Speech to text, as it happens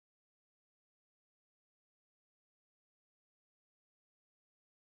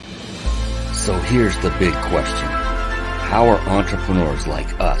So here's the big question. How are entrepreneurs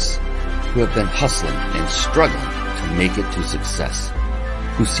like us, who have been hustling and struggling to make it to success,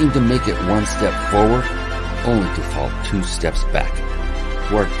 who seem to make it one step forward only to fall two steps back,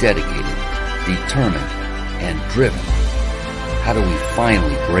 who are dedicated, determined, and driven, how do we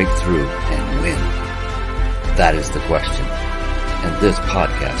finally break through and win? That is the question, and this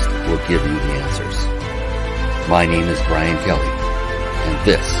podcast will give you the answers. My name is Brian Kelly, and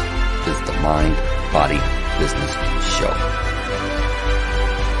this is the Mind, Body, Business Show.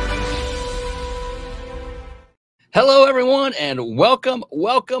 Hello, everyone, and welcome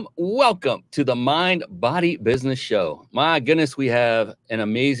to the Mind, Body, Business Show. My goodness, we have an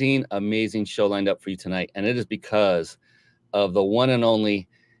amazing show lined up for you tonight, and it is because of the one and only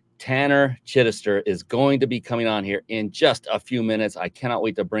Tanner Chidester is going to be coming on here in just a few minutes. I cannot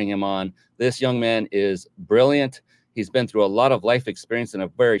wait to bring him on. This young man is brilliant. He's been through a lot of life experience in a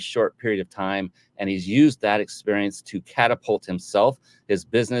very short period of time, and he's used that experience to catapult himself, his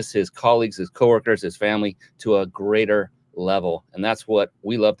business, his colleagues, his coworkers, his family to a greater level. And that's what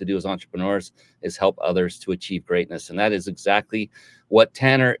we love to do as entrepreneurs, is help others to achieve greatness. And that is exactly what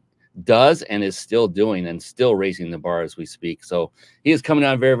Tanner does and is still doing, and still raising the bar as we speak. So he is coming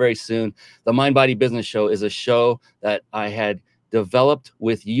on very, very soon. The Mind, Body, Business Show is a show that I had developed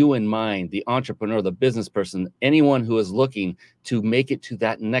with you in mind, the entrepreneur, the business person, anyone who is looking to make it to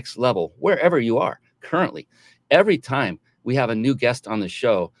that next level, wherever you are currently. Every time we have a new guest on the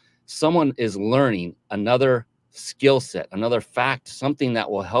show, someone is learning another skill set, another fact, something that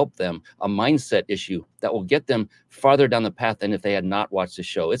will help them, a mindset issue that will get them farther down the path than if they had not watched the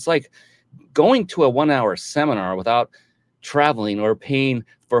show. It's like going to a 1-hour seminar without traveling or paying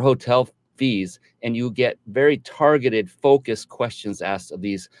for hotel fees, and you get very targeted, focused questions asked of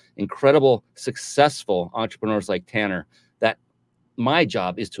these incredible, successful entrepreneurs like Tanner, that my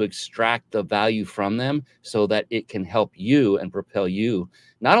job is to extract the value from them so that it can help you and propel you,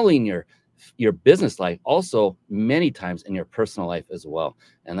 not only in your business life, also many times in your personal life as well.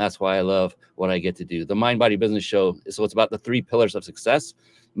 And that's why I love what I get to do. The Mind, Body, Business Show is so it's about the 3 pillars of success,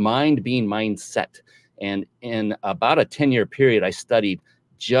 mind being mindset. And in about a 10-year period, I studied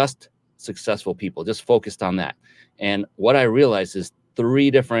just successful people, just focused on that. And what I realized is three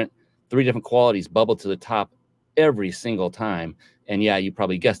different qualities bubble to the top every single time. And yeah, you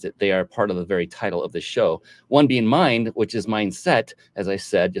probably guessed it, they are part of the very title of the show. One being mind, which is mindset, as I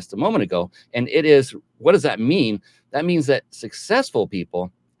said just a moment ago. And it is, what does that mean? That means that successful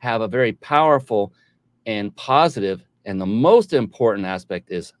people have a very powerful and positive, and the most important aspect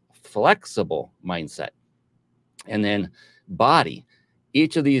is flexible mindset. And then body.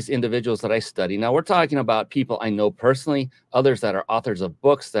 Each of these individuals that I study, now we're talking about people I know personally, others that are authors of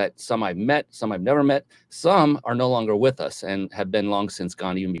books that some I've met, some I've never met, some are no longer with us and have been long since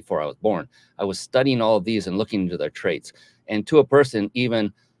gone even before I was born. I was studying all of these and looking into their traits. And to a person,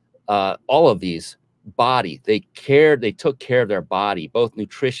 even all of these, body, they took care of their body, both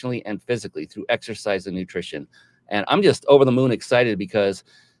nutritionally and physically through exercise and nutrition. And I'm just over the moon excited because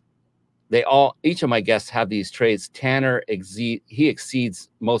each of my guests have these traits. Tanner exceeds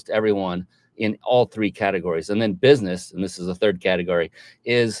most everyone in all 3 categories. And then business, and this is the 3rd category,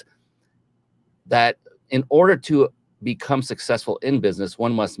 is that in order to become successful in business,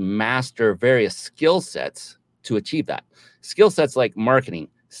 one must master various skill sets to achieve that. Skill sets like marketing,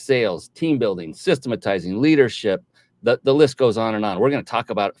 sales, team building, systematizing, leadership, the list goes on and on. We're going to talk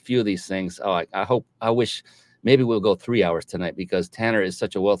about a few of these things. I wish maybe we'll go 3 hours tonight, because Tanner is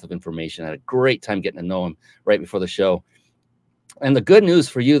such a wealth of information. I had a great time getting to know him right before the show. And the good news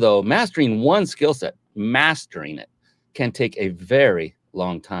for you, though, mastering one skill set, mastering it, can take a very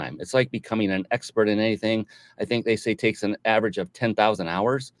long time. It's like becoming an expert in anything. I think they say takes an average of 10,000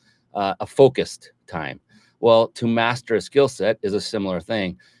 hours, a focused time. Well, to master a skill set is a similar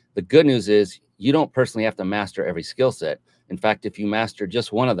thing. The good news is you don't personally have to master every skill set. In fact, if you master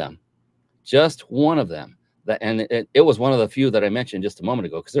just one of them, and it was one of the few that I mentioned just a moment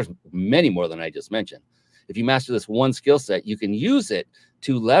ago, because there's many more than I just mentioned. If you master this one skill set, you can use it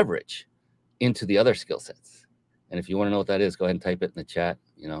to leverage into the other skill sets. And if you want to know what that is, go ahead and type it in the chat,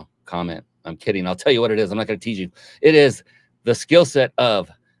 comment. I'm kidding. I'll tell you what it is. I'm not going to tease you. It is the skill set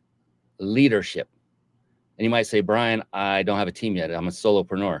of leadership. And you might say, Brian, I don't have a team yet. I'm a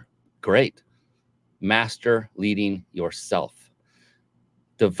solopreneur. Great. Master leading yourself.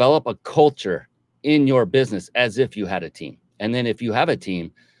 Develop a culture in your business as if you had a team. And then if you have a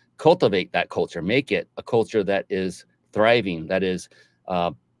team, cultivate that culture. Make it a culture that is thriving, that is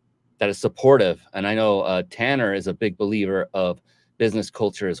supportive. And I know Tanner is a big believer of business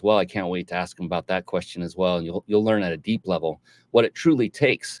culture as well. I can't wait to ask him about that question as well. And you'll learn at a deep level what it truly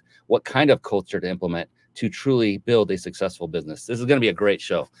takes, what kind of culture to implement to truly build a successful business. This is going to be a great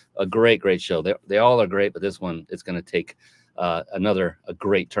show, a great show. They all are great, but this one is going to take a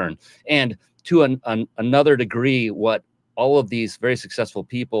great turn. And to another degree, what all of these very successful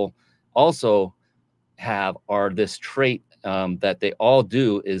people also have are this trait that they all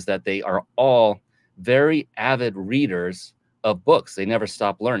do is that they are all very avid readers of books. They never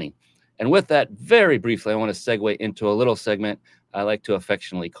stop learning. And with that, very briefly, I want to segue into a little segment I like to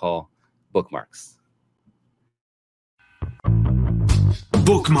affectionately call bookmarks.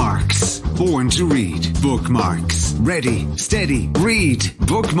 Bookmarks. Born to read. Bookmarks. Ready, steady, read.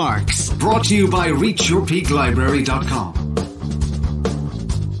 Bookmarks. Brought to you by reachyourpeaklibrary.com.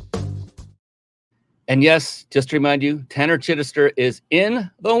 And yes, just to remind you, Tanner Chidester is in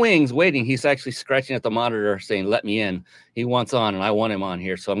the wings waiting. He's actually scratching at the monitor saying, let me in. He wants on, and I want him on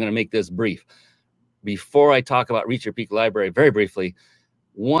here. So I'm going to make this brief. Before I talk about Reach Your Peak Library, very briefly,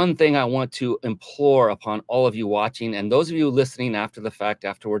 one thing I want to implore upon all of you watching, and those of you listening after the fact,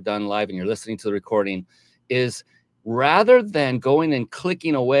 after we're done live and you're listening to the recording, is rather than going and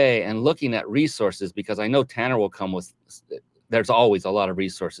clicking away and looking at resources, because I know Tanner will come with, there's always a lot of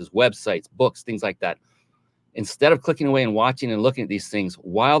resources, websites, books, things like that. Instead of clicking away and watching and looking at these things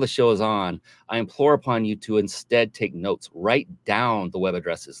while the show is on, I implore upon you to instead take notes. Write down the web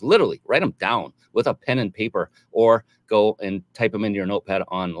addresses. Literally, write them down with a pen and paper, or go and type them into your notepad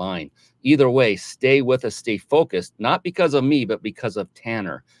online. Either way, stay with us, stay focused, not because of me, but because of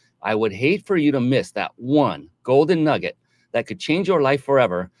Tanner. I would hate for you to miss that one golden nugget that could change your life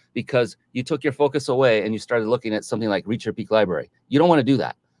forever because you took your focus away and you started looking at something like Reach Your Peak Library. You don't want to do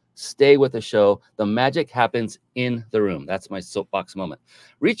that. Stay with the show. The magic happens in the room. That's my soapbox moment.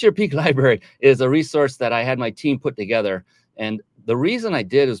 Reach Your Peak Library is a resource that I had my team put together. And the reason I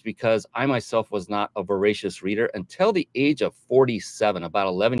did is because I myself was not a voracious reader until the age of 47, about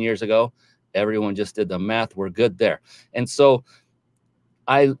 11 years ago. Everyone just did the math. We're good there. And so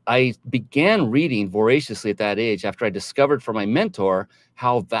I began reading voraciously at that age after I discovered from my mentor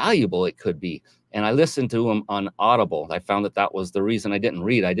how valuable it could be. And I listened to him on Audible. I found that was the reason I didn't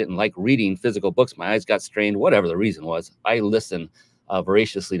read. I didn't like reading physical books. My eyes got strained, whatever the reason was. I listened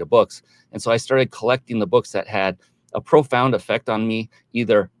voraciously to books. And so I started collecting the books that had a profound effect on me,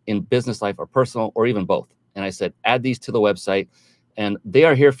 either in business life or personal, or even both. And I said, add these to the website. And they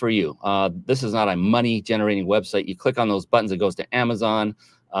are here for you. This is not a money generating website. You click on those buttons, it goes to Amazon.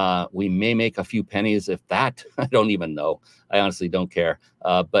 We may make a few pennies, if that. I don't even know. I honestly don't care.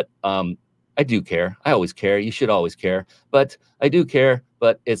 But I do care. I always care. You should always care. But I do care.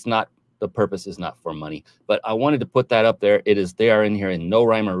 But it's not, the purpose is not for money. But I wanted to put that up there. They are in here in no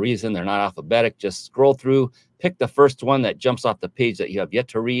rhyme or reason. They're not alphabetic. Just scroll through, pick the first one that jumps off the page that you have yet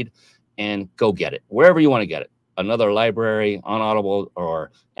to read, and go get it wherever you want to get it. Another library, on Audible,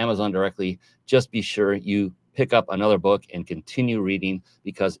 or Amazon directly. Just be sure you pick up another book and continue reading,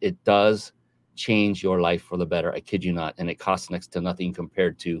 because it does change your life for the better. I kid you not. And it costs next to nothing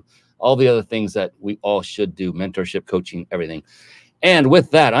compared to all the other things that we all should do: mentorship, coaching, everything. And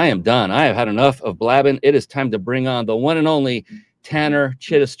with that, I am done. I have had enough of blabbing. It is time to bring on the one and only Tanner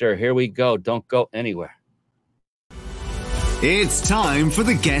Chidester. Here we go. Don't go anywhere. It's time for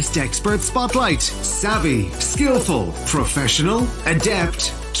the Guest Expert Spotlight. Savvy, skillful, professional,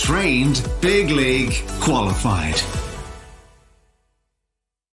 adept, trained, big league, qualified.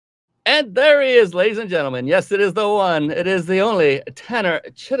 And there he is, ladies and gentlemen. Yes, it is the one. It is the only Tanner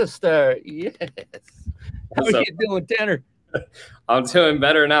Chidester. Yes. How are you doing, Tanner? I'm doing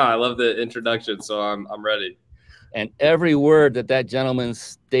better now. I love the introduction, so I'm ready. And every word that gentleman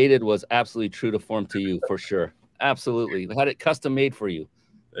stated was absolutely true to form to you, for sure. Absolutely. We had it custom made for you.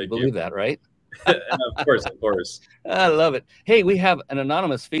 You believe that, right? Of course. I love it. Hey, we have an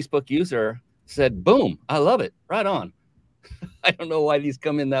anonymous Facebook user said, boom, I love it. Right on. I don't know why these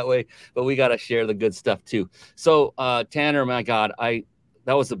come in that way, but we got to share the good stuff too. So Tanner, my God,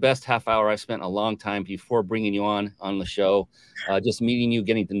 that was the best half hour I spent in a long time before bringing you on the show. Just meeting you,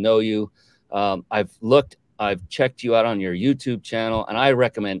 getting to know you. I've checked you out on your YouTube channel, and I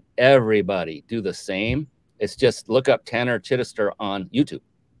recommend everybody do the same. It's just look up Tanner Chidester on YouTube.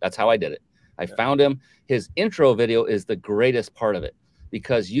 That's how I did it. I found him. His intro video is the greatest part of it,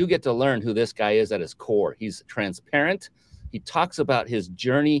 because you get to learn who this guy is at his core. He's transparent. He talks about his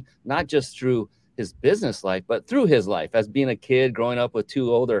journey, not just through his business life, but through his life as being a kid, growing up with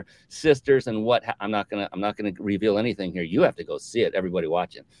two older sisters, and what. I'm not gonna reveal anything here. You have to go see it. Everybody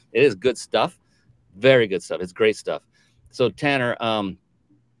watching. It is good stuff. Very good stuff. It's great stuff. So Tanner,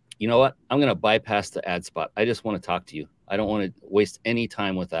 you know what? I'm going to bypass the ad spot. I just want to talk to you. I don't want to waste any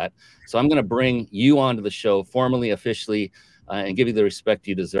time with that. So I'm going to bring you onto the show formally, officially, and give you the respect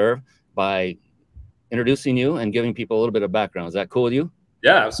you deserve by introducing you and giving people a little bit of background. Is that cool with you?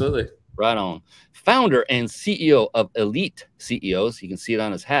 Yeah, absolutely. Right on. Founder and CEO of Elite CEOs, you can see it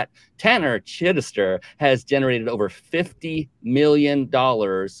on his hat, Tanner Chidester has generated over $50 million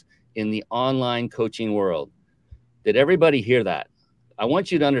in the online coaching world. Did everybody hear that? I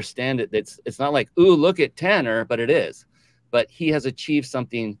want you to understand it. It's not like, ooh, look at Tanner, but it is. But he has achieved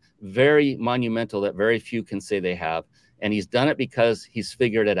something very monumental that very few can say they have. And he's done it because he's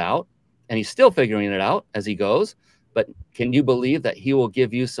figured it out. And he's still figuring it out as he goes. But can you believe that he will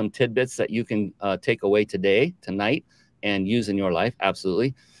give you some tidbits that you can take away today, tonight, and use in your life?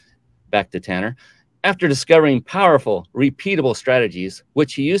 Absolutely. Back to Tanner. After discovering powerful, repeatable strategies,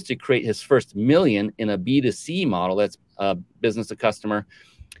 which he used to create his first million in a B2C model, that's business to customer,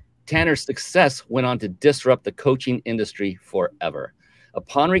 Tanner's success went on to disrupt the coaching industry forever.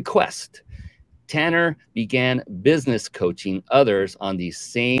 Upon request, Tanner began business coaching others on these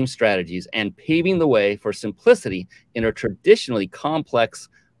same strategies and paving the way for simplicity in a traditionally complex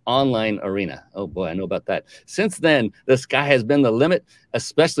online arena. Oh boy, I know about that. Since then, the sky has been the limit,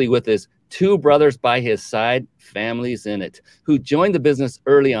 especially with his two brothers by his side, families in it, who joined the business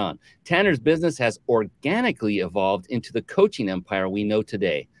early on. Tanner's business has organically evolved into the coaching empire we know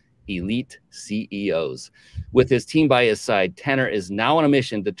today, Elite CEOs. With his team by his side, Tanner is now on a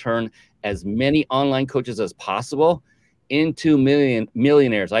mission to turn as many online coaches as possible into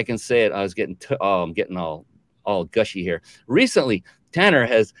millionaires. I can say it. I was getting I'm getting all gushy here. Recently, Tanner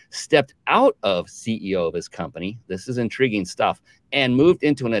has stepped out of CEO of his company. This is intriguing stuff, and moved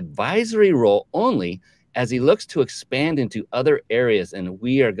into an advisory role only as he looks to expand into other areas. And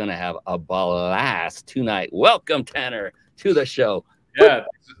we are going to have a blast tonight. Welcome, Tanner, to the show. Yeah,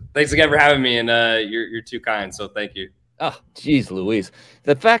 thanks again for having me, and you're too kind, so thank you. Oh, geez, Louise.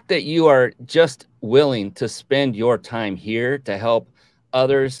 The fact that you are just willing to spend your time here to help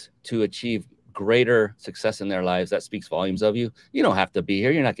others to achieve greater success in their lives, that speaks volumes of you. You don't have to be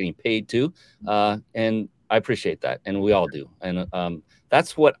here. You're not getting paid to. And I appreciate that. And we all do. And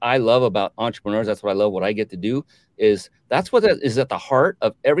that's what I love about entrepreneurs. That's what I love. What I get to do is that's what is at the heart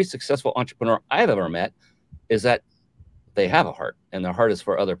of every successful entrepreneur I've ever met, is that they have a heart, and their heart is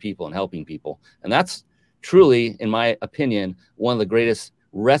for other people and helping people. And that's truly, in my opinion, one of the greatest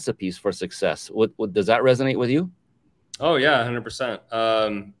recipes for success. What does that resonate with you? Oh yeah,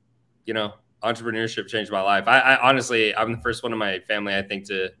 100%. Entrepreneurship changed my life. I honestly, I'm the first one in my family, I think,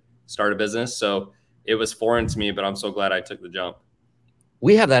 to start a business. So it was foreign to me, but I'm so glad I took the jump.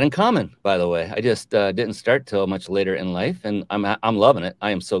 We have that in common, by the way. I just didn't start till much later in life, and I'm loving it. I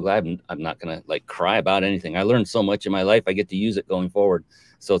am so glad. I'm not gonna like cry about anything. I learned so much in my life. I get to use it going forward,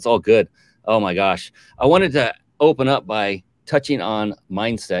 so it's all good. Oh my gosh, I wanted to open up by touching on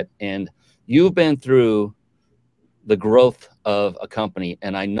mindset, and you've been through the growth of a company,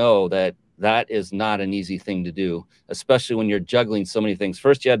 and I know that is not an easy thing to do, especially when you're juggling so many things.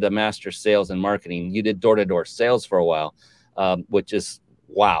 First, you had to master sales and marketing. You did door-to-door sales for a while, which is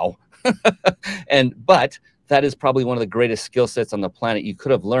wow. But that is probably one of the greatest skill sets on the planet you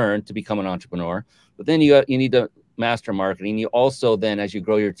could have learned to become an entrepreneur. But then you need to master marketing. You also then, as you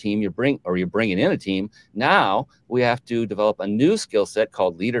grow your team, you're bringing in a team. Now we have to develop a new skill set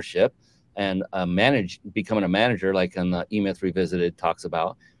called leadership and becoming a manager, like on the E-Myth Revisited talks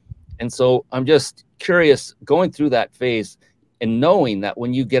about. And so I'm just curious, going through that phase and knowing that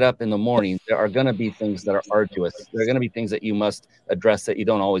when you get up in the morning, there are going to be things that are arduous. There are going to be things that you must address that you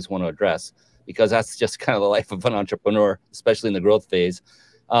don't always want to address, because that's just kind of the life of an entrepreneur, especially in the growth phase.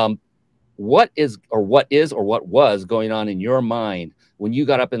 What was going on in your mind when you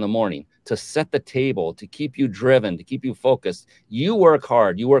got up in the morning to set the table, to keep you driven, to keep you focused? You work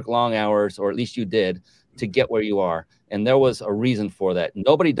hard, you work long hours, or at least you did, to get where you are. And there was a reason for that.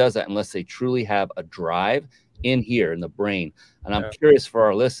 Nobody does that unless they truly have a drive in here in the brain. And I'm curious for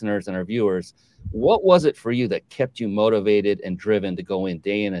our listeners and our viewers, what was it for you that kept you motivated and driven to go in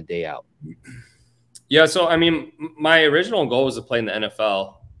and day out? Yeah. So, I mean, my original goal was to play in the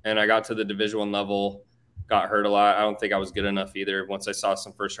NFL, and I got to the Division I level, got hurt a lot. I don't think I was good enough either. Once I saw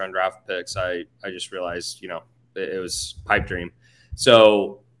some first round draft picks, I just realized, it was pipe dream.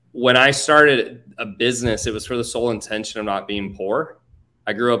 So when I started a business, it was for the sole intention of not being poor.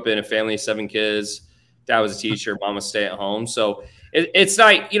 I grew up in a family of 7 kids. Dad was a teacher, mom was stay at home. So it's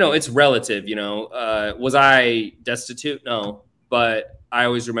not, it's relative, was I destitute? No, but I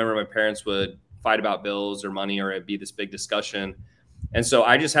always remember my parents would fight about bills or money, or it'd be this big discussion. And so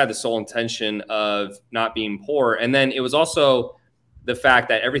I just had the sole intention of not being poor. And then it was also, the fact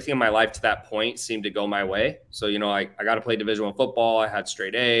that everything in my life to that point seemed to go my way. So, you know, I got to play Division I football. I had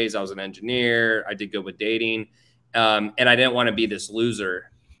straight A's. I was an engineer. I did good with dating. And I didn't want to be this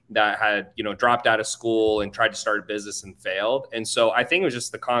loser that had, you know, dropped out of school and tried to start a business and failed. And so I think it was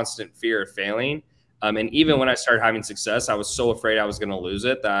just the constant fear of failing. And even when I started having success, I was so afraid I was going to lose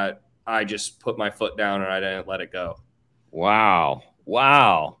it that I just put my foot down and I didn't let it go. Wow.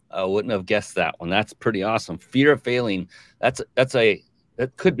 Wow. I wouldn't have guessed that one. That's pretty awesome. Fear of failing. That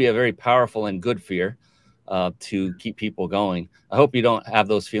could be a very powerful and good fear to keep people going. I hope you don't have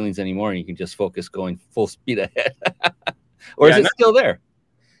those feelings anymore and you can just focus going full speed ahead. Or is it still there?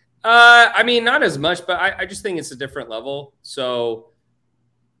 I mean, not as much, but I just think it's a different level. So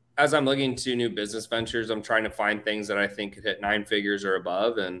as I'm looking to new business ventures, I'm trying to find things that I think could hit 9 figures or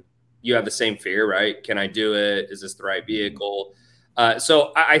above. And you have the same fear, right? Can I do it? Is this the right vehicle?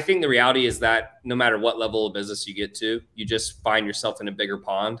 So I think the reality is that no matter what level of business you get to, you just find yourself in a bigger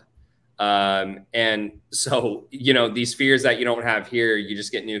pond. And so, you know, these fears that you don't have here, you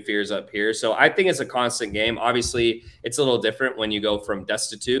just get new fears up here. So I think it's a constant game. Obviously, it's a little different when you go from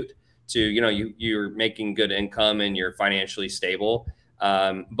destitute to, you know, you're making good income and you're financially stable.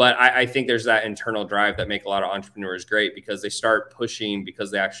 But I think there's that internal drive that make a lot of entrepreneurs great because they start pushing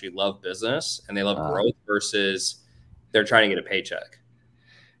because they actually love business and they love growth versus they're trying to get a paycheck.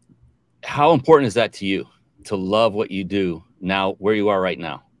 How important is that to you to love what you do now, where you are right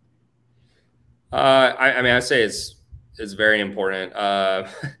now? I mean, I say it's very important.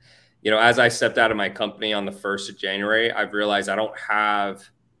 You know, as I stepped out of my company on the 1st of January, I've realized I don't have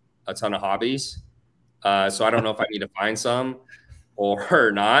a ton of hobbies. So I don't know if I need to find some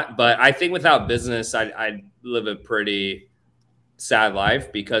or not. But I think without business, I'd live a pretty sad life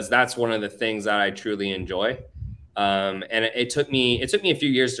because that's one of the things that I truly enjoy. And it took me a few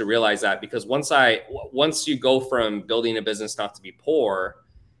years to realize that because once you go from building a business not to be poor,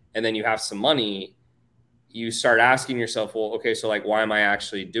 and then you have some money, you start asking yourself, well, okay, so like, why am I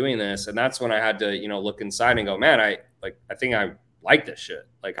actually doing this? And that's when I had to, you know, look inside and go, man, I think I like this shit.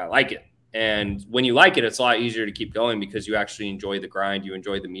 Like, I like it. And when you like it, it's a lot easier to keep going because you actually enjoy the grind, you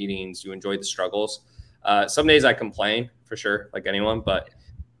enjoy the meetings, you enjoy the struggles. Some days I complain for sure, like anyone, but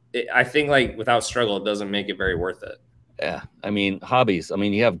I think like without struggle, it doesn't make it very worth it. Yeah. I mean, hobbies. I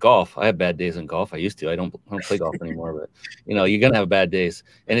mean, you have golf. I have bad days in golf. I used to. I don't play golf anymore, but you know, you're going to have bad days.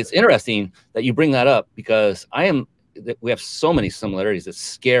 And it's interesting that you bring that up because we have so many similarities. It's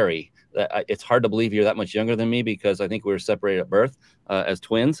scary that it's hard to believe you're that much younger than me because I think we were separated at birth as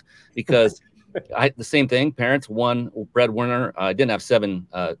twins because the same thing. Parents, one breadwinner. I didn't have 7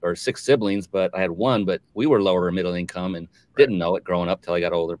 or 6 siblings, but I had one, but we were lower middle income and didn't know it growing up till I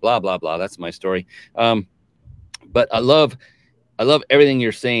got older, blah, blah, blah. That's my story. But I love everything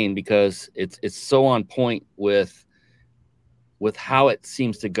you're saying because it's so on point with how it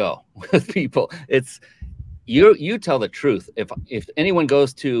seems to go with people. It's you tell the truth. If anyone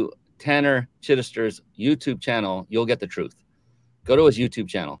goes to Tanner Chidester's YouTube channel, you'll get the truth. Go to his YouTube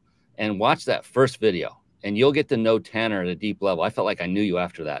channel and watch that first video and you'll get to know Tanner at a deep level. I felt like I knew you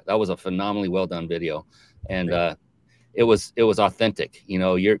after that. That was a phenomenally well done video. And it was authentic. You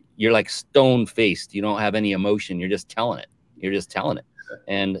know, you're like stone faced. You don't have any emotion. You're just telling it.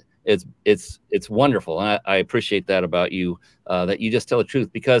 And it's wonderful. And I appreciate that about you, that you just tell the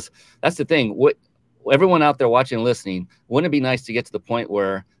truth, because that's the thing. What everyone out there watching and listening, wouldn't it be nice to get to the point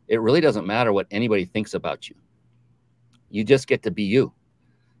where it really doesn't matter what anybody thinks about you? You just get to be you.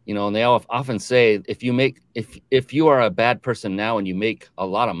 You know, and they often say if you are a bad person now and you make a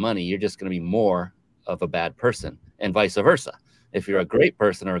lot of money, you're just going to be more of a bad person, and vice versa. If you're a great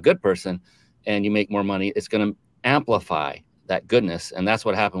person or a good person and you make more money, it's going to amplify that goodness. And that's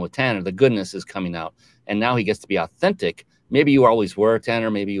what happened with Tanner. The goodness is coming out and now he gets to be authentic. Maybe you always were,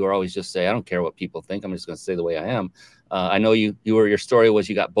 Tanner. Maybe you were always just say, I don't care what people think. I'm just going to say the way I am. I know your story was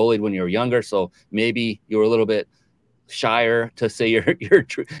you got bullied when you were younger. So maybe you were a little bit shyer to say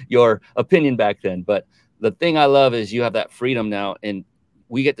your opinion back then. But the thing I love is you have that freedom now and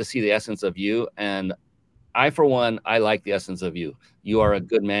we get to see the essence of you. And I, for one, I like the essence of you. You are a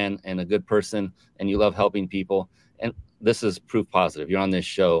good man and a good person, and you love helping people. And this is proof positive. You're on this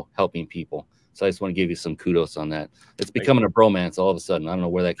show helping people. So I just want to give you some kudos on that. It's becoming a bromance all of a sudden. I don't know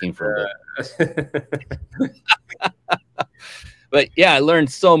where that came from. But yeah, I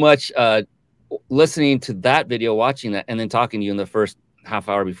learned so much listening to that video, watching that, and then talking to you in the first half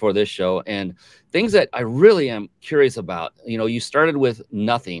hour before this show, and things that I really am curious about. You know, you started with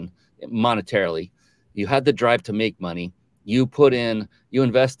nothing monetarily. You had the drive to make money. You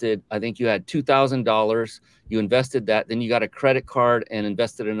invested, I think you had $2,000. You invested that. Then you got a credit card and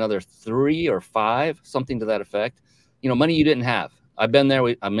invested another 3 or 5, something to that effect. You know, money you didn't have. I've been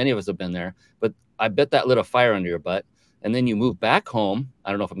there. Many of us have been there, but I bet that lit a fire under your butt. And then you move back home.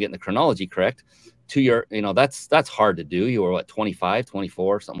 I don't know if I'm getting the chronology correct to your, that's hard to do. You were what, 25,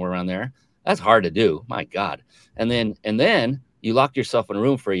 24, somewhere around there. That's hard to do. My God. And then you locked yourself in a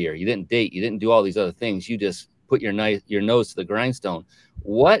room for a year. You didn't date. You didn't do all these other things. You just put your nose to the grindstone.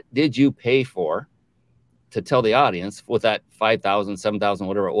 What did you pay for to tell the audience with that 5,000, 7,000,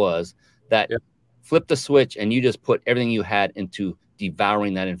 whatever it was, that flipped the switch and you just put everything you had into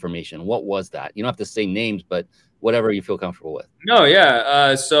devouring that information? What was that? You don't have to say names, but whatever you feel comfortable with. No,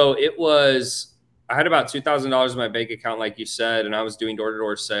 yeah. So it was, I had about $2,000 in my bank account, like you said, and I was doing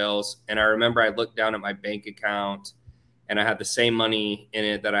door-to-door sales. And I remember I looked down at my bank account and I had the same money in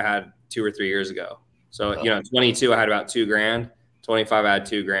it that I had 2 or 3 years ago. So, 22, I had about $2,000, 25, I had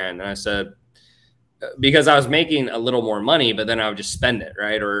 $2,000. And I said, because I was making a little more money, but then I would just spend it.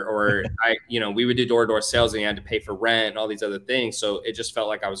 Right. Or we would do door-to-door sales and you had to pay for rent and all these other things. So it just felt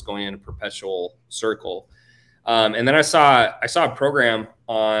like I was going in a perpetual circle. And then I saw a program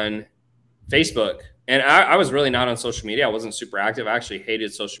on Facebook, and I was really not on social media. I wasn't super active. I actually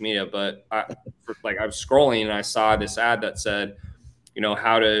hated social media, but I was scrolling and I saw this ad that said,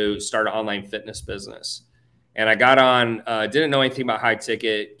 how to start an online fitness business. And I got on, didn't know anything about high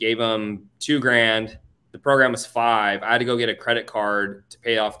ticket, gave them $2,000. The program was $5,000. I had to go get a credit card to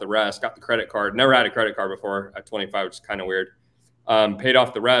pay off the rest. Got the credit card. Never had a credit card before at 25, which is kind of weird. Paid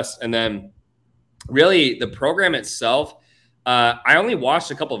off the rest. And then really the program itself, I only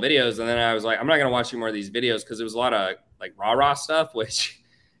watched a couple of videos and then I was like, I'm not going to watch any more of these videos because it was a lot of like rah-rah stuff, which,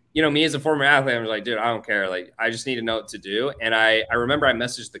 me as a former athlete, I was like, dude, I don't care. Like, I just need to know what to do. And I remember I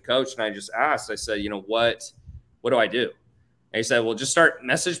messaged the coach and I just asked, I said, what do I do? And he said, well, just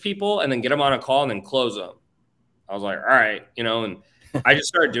message people and then get them on a call and then close them. I was like, all right, and I just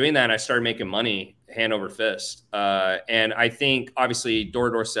started doing that and I started making money hand over fist. And I think obviously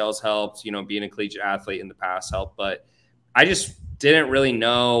door-to-door sales helped, being a collegiate athlete in the past helped, but I just didn't really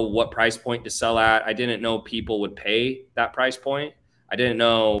know what price point to sell at. I didn't know people would pay that price point. I didn't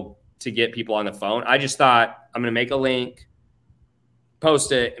know to get people on the phone. I just thought I'm going to make a link,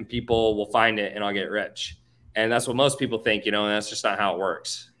 post it, and people will find it and I'll get rich. And that's what most people think, and that's just not how it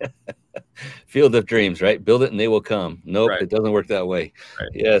works. Field of dreams, right? Build it and they will come. Nope, right. It doesn't work that way. Right.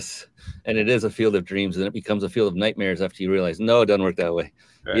 Yes. And it is a field of dreams and it becomes a field of nightmares after you realize, no, it doesn't work that way.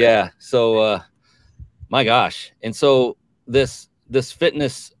 Right. Yeah. So, my gosh. And so this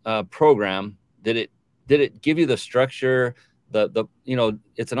fitness program, did it give you the structure,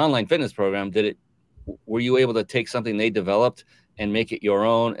 it's an online fitness program. Were you able to take something they developed and make it your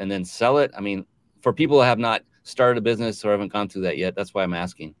own and then sell it? I mean, for people who have not started a business or haven't gone through that yet, that's why I'm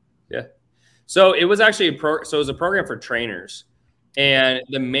asking. Yeah. So it was actually it was a program for trainers, and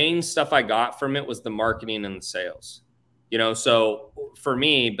the main stuff I got from it was the marketing and the sales. So for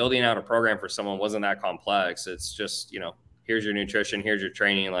me, building out a program for someone wasn't that complex. It's just, here's your nutrition, here's your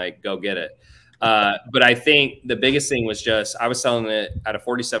training, like go get it. But I think the biggest thing was just I was selling it at a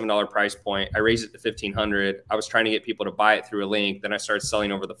 $47 price point. I raised it to $1,500. I was trying to get people to buy it through a link. Then I started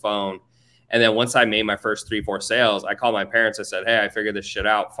selling over the phone. And then once I made my first 3-4 sales, I called my parents. I said, hey, I figured this shit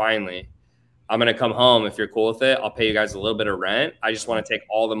out finally. I'm going to come home. If you're cool with it, I'll pay you guys a little bit of rent. I just want to take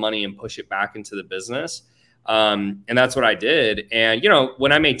all the money and push it back into the business. And that's what I did. And,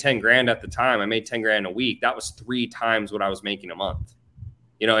 when I made 10 grand at the time, I made 10 grand a week. That was 3 times what I was making a month.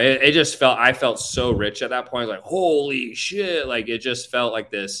 It just I felt so rich at that point. I was like, holy shit. Like, it just felt like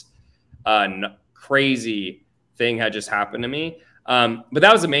this crazy thing had just happened to me. But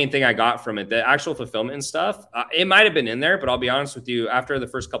that was the main thing I got from it. The actual fulfillment and stuff, it might have been in there, but I'll be honest with you, after the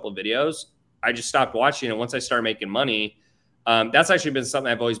first couple of videos, I just stopped watching. And once I started making money, that's actually been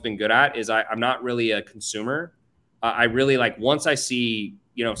something I've always been good at is I'm not really a consumer. I really once I see,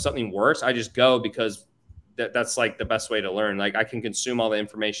 something works, I just go because that's like the best way to learn. Like I can consume all the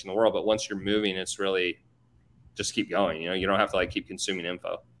information in the world, but once you're moving, it's really just keep going. You don't have to keep consuming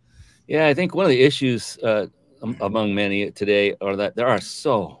info. Yeah. I think one of the issues, among many today are that there are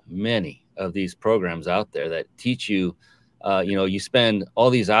so many of these programs out there that teach you, you spend all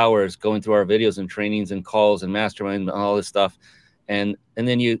these hours going through our videos and trainings and calls and mastermind and all this stuff. And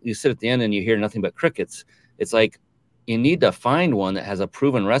then you sit at the end and you hear nothing but crickets. It's like, you need to find one that has a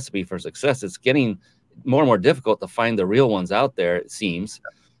proven recipe for success. It's getting more and more difficult to find the real ones out there, it seems.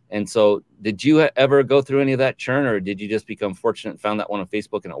 And so did you ever go through any of that churn, or did you just become fortunate and found that one on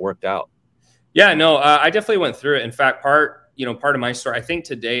Facebook and it worked out? Yeah, no, I definitely went through it. In fact, part of my story, I think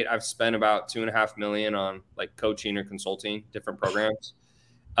to date, I've spent about $2.5 million on coaching or consulting different programs.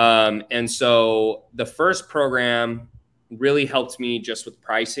 And so the first program really helped me just with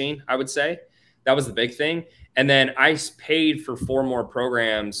pricing, I would say. That was the big thing. And then I paid for 4 more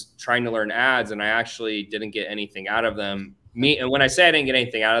programs trying to learn ads, and I actually didn't get anything out of them. And when I say I didn't get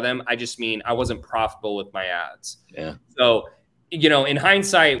anything out of them, I just mean I wasn't profitable with my ads. Yeah. So, in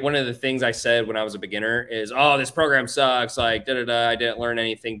hindsight, one of the things I said when I was a beginner is, "Oh, this program sucks. Like, I didn't learn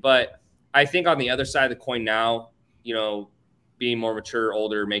anything." But I think on the other side of the coin now, being more mature,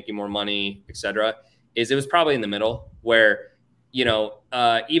 older, making more money, etc., is it was probably in the middle where,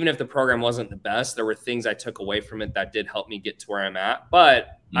 even if the program wasn't the best, there were things I took away from it that did help me get to where I'm at.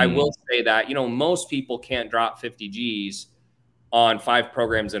 But I will say that, most people can't drop 50 G's on 5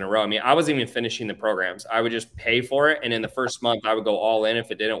 programs in a row. I mean, I wasn't even finishing the programs. I would just pay for it. And in the first month I would go all in. If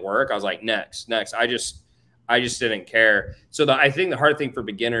it didn't work, I was like, next. I just didn't care. So I think the hard thing for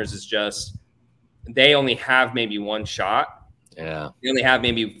beginners is just, they only have maybe one shot. Yeah. They only have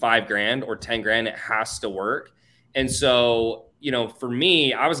maybe $5,000 or $10,000. It has to work. And so, for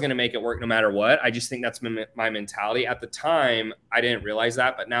me, I was going to make it work no matter what. I just think that's my mentality. At the time, I didn't realize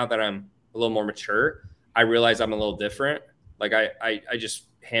that. But now that I'm a little more mature, I realize I'm a little different. Like I just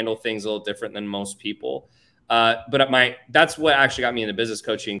handle things a little different than most people. But that's what actually got me into business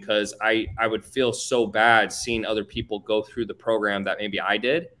coaching, because I would feel so bad seeing other people go through the program that maybe I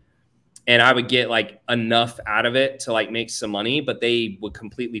did. And I would get like enough out of it to like make some money, but they would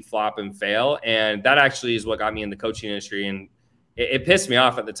completely flop and fail. And that actually is what got me in the coaching industry. And it pissed me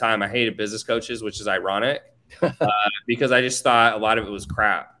off at the time. I hated business coaches, which is ironic, because I just thought a lot of it was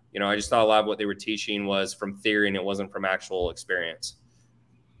crap. I just thought a lot of what they were teaching was from theory and it wasn't from actual experience.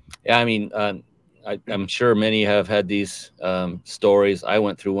 Yeah. I mean, I'm sure many have had these stories. I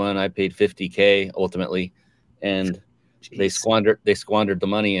went through one. I paid $50K ultimately, and Jeez. they squandered the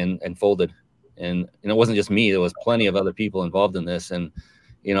money and folded. And it wasn't just me. There was plenty of other people involved in this. And,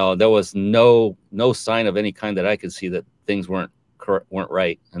 there was no sign of any kind that I could see that things weren't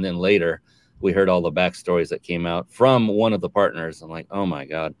right. And then later we heard all the backstories that came out from one of the partners. I'm like, oh my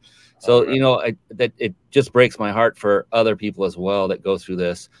God. So, that it just breaks my heart for other people as well that go through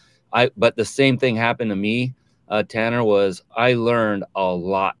this. But the same thing happened to me, Tanner. Was I learned a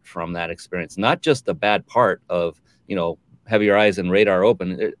lot from that experience, not just the bad part of, have your eyes and radar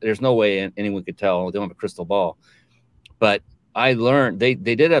open. There's no way anyone could tell. They don't have a crystal ball. But I learned they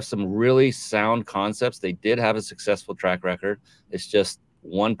did have some really sound concepts. They did have a successful track record. It's just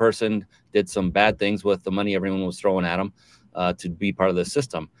one person did some bad things with the money everyone was throwing at them to be part of the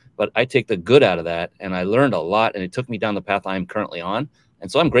system. But I take the good out of that, and I learned a lot, and it took me down the path I'm currently on.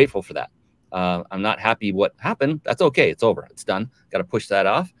 And so I'm grateful for that. I'm not happy what happened. That's okay. It's over. It's done. Got to push that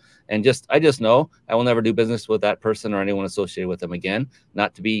off. And I just know I will never do business with that person or anyone associated with them again.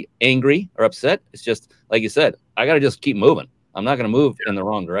 Not to be angry or upset. It's just, like you said, I got to just keep moving. I'm not going to move in the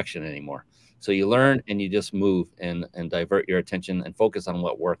wrong direction anymore. So you learn and you just move and divert your attention and focus on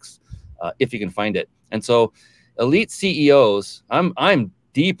what works if you can find it. And so elite CEOs, I'm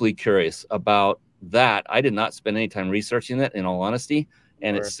deeply curious about that. I did not spend any time researching that, in all honesty.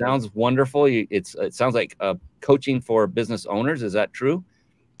 And it sounds wonderful. It sounds like coaching for business owners. Is that true?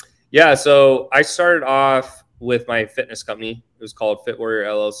 Yeah. So I started off with my fitness company. It was called Fit Warrior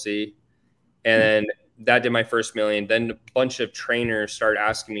LLC. And that did my first million. Then a bunch of trainers started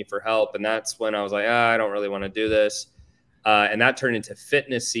asking me for help. And that's when I was like, I don't really want to do this. And that turned into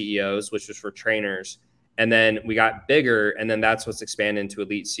fitness CEOs, which was for trainers. And then we got bigger. And then that's what's expanded into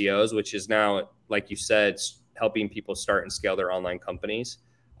elite CEOs, which is now, like you said, helping people start and scale their online companies.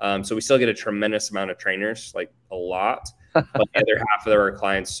 So we still get a tremendous amount of trainers, like a lot. But the other half of our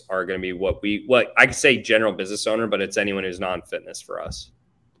clients are going to be what I could say general business owner, but it's anyone who's non-fitness for us.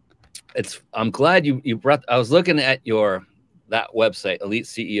 I'm glad you brought. I was looking at that website, Elite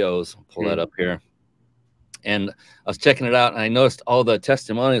CEOs. Pull that up here, and I was checking it out, and I noticed all the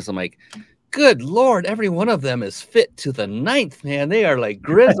testimonials. I'm like, good Lord, every one of them is fit to the ninth, man. They are like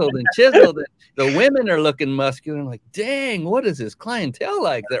grizzled and chiseled. And the women are looking muscular. I'm like, dang, what is this clientele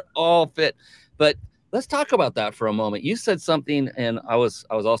like? They're all fit. But let's talk about that for a moment. You said something, and I was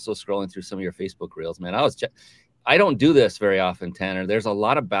also scrolling through some of your Facebook reels, man. I don't do this very often, Tanner. There's a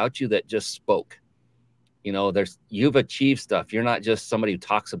lot about you that just spoke. You've achieved stuff. You're not just somebody who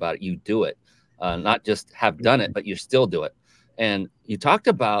talks about it. You do it. Not just have done it, but you still do it. And you talked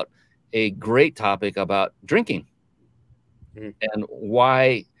about a great topic about drinking and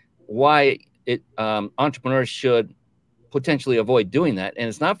why entrepreneurs should potentially avoid doing that. And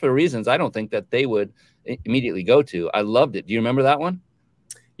it's not for reasons I don't think that they would immediately go to. I loved it. Do you remember that one?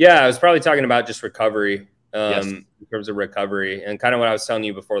 Yeah, I was probably talking about just recovery. Yes. In terms of recovery, and kind of what I was telling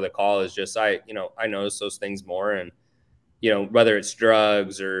you before the call is just I notice those things more, and whether it's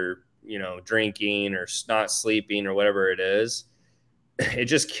drugs or drinking or not sleeping or whatever it is, it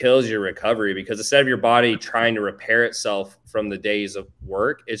just kills your recovery, because instead of your body trying to repair itself from the days of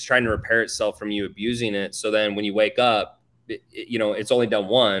work, it's trying to repair itself from you abusing it. So then when you wake up, it's only done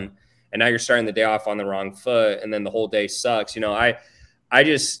one, and now you're starting the day off on the wrong foot, and then the whole day sucks. I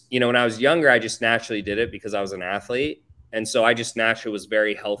just, when I was younger, I just naturally did it because I was an athlete. And so I just naturally was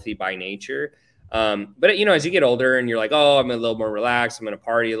very healthy by nature. But as you get older and you're like, oh, I'm a little more relaxed, I'm going to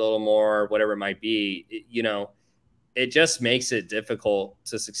party a little more, whatever it might be, it just makes it difficult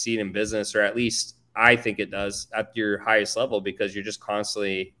to succeed in business, or at least I think it does at your highest level, because you're just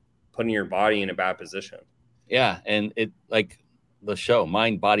constantly putting your body in a bad position. Yeah. And it, like the show,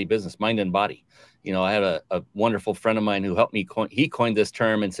 Mind, Body, Business, Mind and Body. I had a wonderful friend of mine who helped me he coined this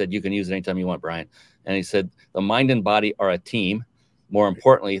term and said, you can use it anytime you want, Brian. And he said, the mind and body are a team. More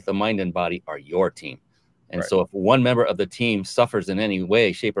importantly, the mind and body are your team. And so if one member of the team suffers in any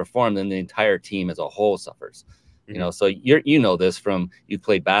way, shape, or form, then the entire team as a whole suffers. So you this from, you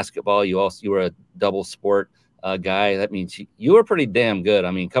played basketball. You were a double sport guy. That means you were pretty damn good. I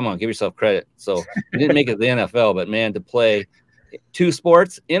mean, come on, give yourself credit. So you didn't make it to the NFL, but man, to play 2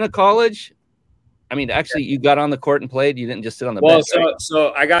 sports in a college, I mean, actually, you got on the court and played. You didn't just sit on the bench.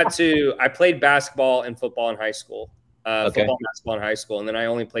 So I played basketball and football in high school. Football and basketball in high school, and then I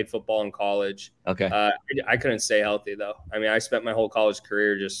only played football in college. Okay. I couldn't stay healthy though. I mean, I spent my whole college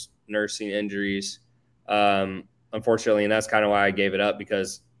career just nursing injuries, unfortunately, and that's kind of why I gave it up,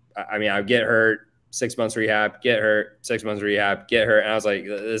 because I mean, I get hurt, 6 months rehab, get hurt, 6 months rehab, get hurt, and I was like,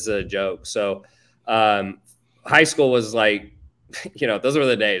 this is a joke. So, high school was like, those were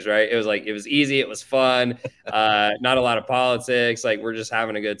the days, right? It was easy. It was fun. Not a lot of politics. Like, we're just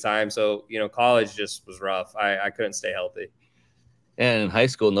having a good time. So, college just was rough. I couldn't stay healthy. And in high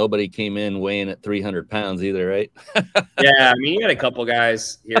school, nobody came in weighing at 300 pounds either, right? Yeah. I mean, you had a couple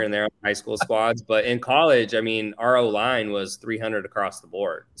guys here and there on high school squads, but in college, I mean, our O-line was 300 across the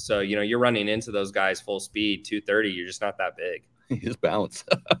board. So, you're running into those guys full speed, 230. You're just not that big. You just bounce.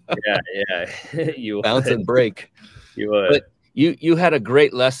 Yeah. You bounce and break. You would. But you had a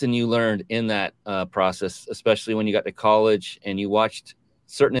great lesson you learned in that process, especially when you got to college and you watched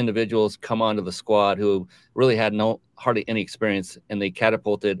certain individuals come onto the squad who really had hardly any experience, and they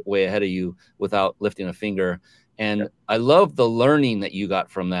catapulted way ahead of you without lifting a finger. And I love the learning that you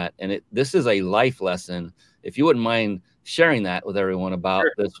got from that. And this is a life lesson. If you wouldn't mind sharing that with everyone about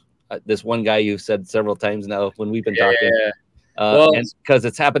this one guy you've said several times now when we've been talking. Well, because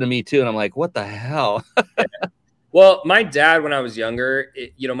it's happened to me too. And I'm like, what the hell? Well, my dad, when I was younger,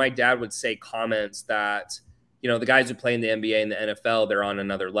 my dad would say comments that, the guys who play in the NBA and the NFL, they're on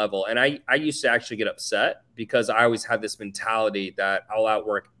another level. And I used to actually get upset, because I always had this mentality that I'll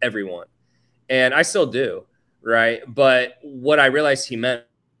outwork everyone. And I still do, right? But what I realized he meant,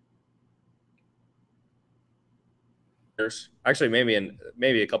 actually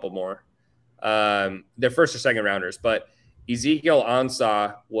maybe a couple more, they're first or second rounders, but Ezekiel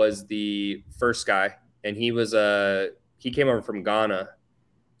Ansah was the first guy. And he came over from Ghana,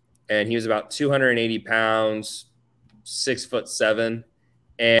 and he was about 280 pounds, 6'7".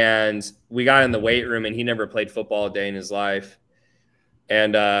 And we got in the weight room, and he never played football a day in his life.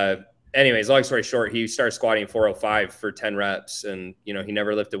 And anyways, long story short, he started squatting 405 for 10 reps, and he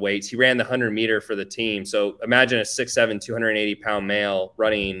never lifted weights. He ran the 100-meter for the team. So imagine a 6'7", 280-pound male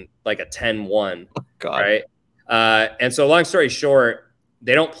running like a 10-1, right? And so long story short,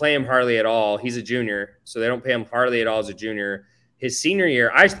 they don't play him hardly at all. He's a junior, so they don't pay him hardly at all as a junior. His senior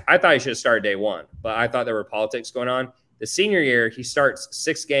year, I thought he should have started day one, but I thought there were politics going on. The senior year, he starts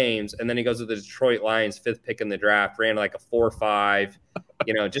 6 games, and then he goes to the Detroit Lions, 5th pick in the draft, ran like a 4.5,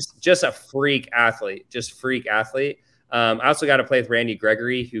 just a freak athlete, I also got to play with Randy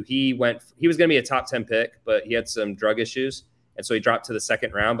Gregory, who he was going to be a top 10 pick, but he had some drug issues. And so he dropped to the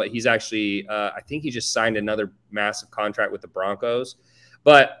 2nd round, but he's actually, I think he just signed another massive contract with the Broncos.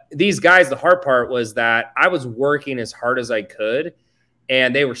 But these guys, the hard part was that I was working as hard as I could,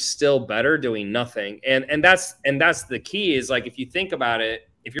 and they were still better doing nothing. And that's the key, is like, if you think about it,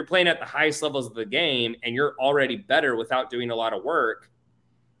 if you're playing at the highest levels of the game and you're already better without doing a lot of work,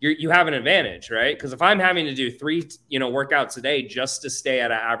 you have an advantage, right? Because if I'm having to do 3, workouts a day just to stay at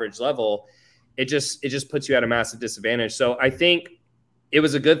an average level, it just puts you at a massive disadvantage. So I think it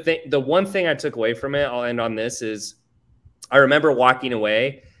was a good thing. The one thing I took away from it, I'll end on this, is I remember walking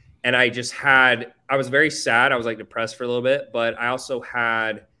away, and I was very sad. I was like depressed for a little bit, but I also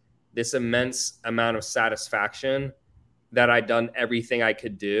had this immense amount of satisfaction that I'd done everything I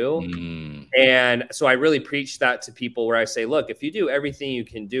could do. And so I really preach that to people, where I say, look, if you do everything you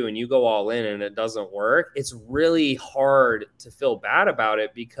can do and you go all in and it doesn't work, it's really hard to feel bad about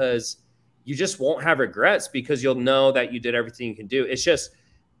it, because you just won't have regrets because you'll know that you did everything you can do. It's just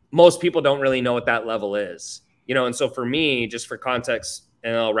most people don't really know what that level is, you know? And so for me, just for context,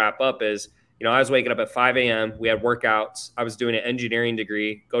 and I'll wrap up is, you know, I was waking up at 5 a.m. We had workouts. I was doing an engineering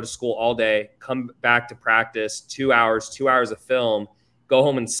degree, go to school all day, come back to practice, 2 hours of film, go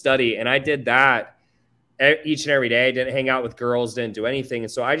home and study. And I did that each and every day. I didn't hang out with girls, didn't do anything.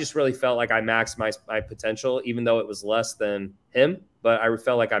 And so I just really felt like I maximized my potential, even though it was less than him, but I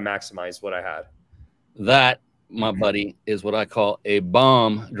felt like I maximized what I had. That, my buddy, is what I call a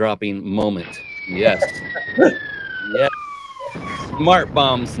bomb dropping moment. Yes. Yes. Smart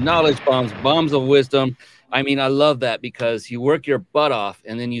bombs, knowledge bombs, bombs of wisdom. I mean, I love that because you work your butt off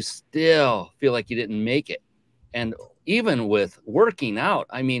and then you still feel like you didn't make it. And even with working out,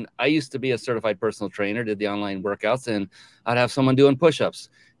 I mean, I used to be a certified personal trainer, did the online workouts, and I'd have someone doing push-ups.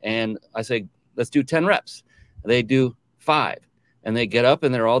 And I say, let's do 10 reps. They do 5. And they get up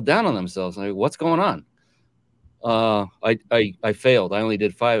and they're all down on themselves. I'm like, what's going on? I failed. I only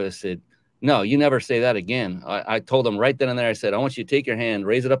did 5. I said, no, you never say that again. I told them right then and there, I said, I want you to take your hand,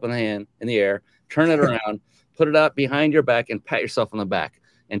 raise it up in the air, turn it around, put it up behind your back and pat yourself on the back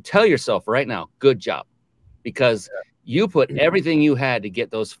and tell yourself right now, good job, because you put everything you had to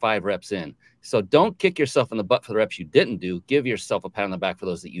get those 5 reps in. So don't kick yourself in the butt for the reps you didn't do. Give yourself a pat on the back for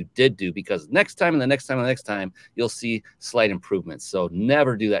those that you did do, because next time and the next time and the next time, you'll see slight improvements. So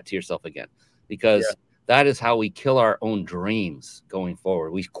never do that to yourself again, because that is how we kill our own dreams going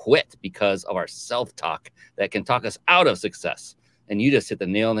forward. We quit because of our self-talk that can talk us out of success. And you just hit the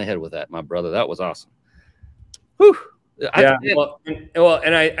nail on the head with that, my brother. That was awesome. Whew. Yeah.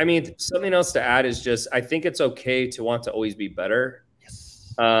 And I mean, something else to add is just, I think it's okay to want to always be better.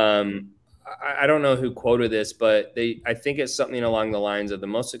 Yes. I don't know who quoted this, but I think it's something along the lines of the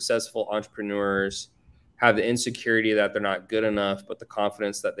most successful entrepreneurs have the insecurity that they're not good enough, but the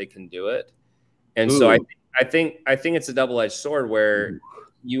confidence that they can do it. And so I think it's a double-edged sword where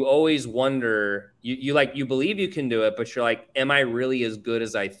you always wonder, you believe you can do it, but you're like, am I really as good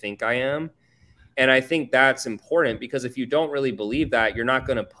as I think I am? And I think that's important, because if you don't really believe that, you're not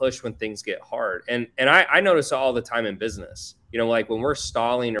going to push when things get hard. And I notice all the time in business, you know, like when we're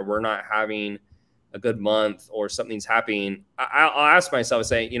stalling or we're not having a good month or something's happening, I'll ask myself and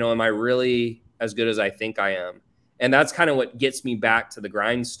say, you know, am I really as good as I think I am? And that's kind of what gets me back to the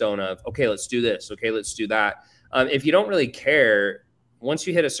grindstone of, okay, let's do this. Okay, let's do that. If you don't really care, once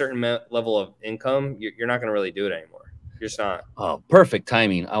you hit a certain level of income, you're not going to really do it anymore. You're just not. Oh, perfect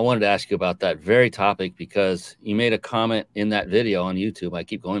timing. I wanted to ask you about that very topic because you made a comment in that video on YouTube. I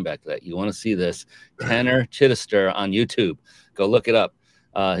keep going back to that. You want to see this? Tanner Chidester on YouTube. Go look it up.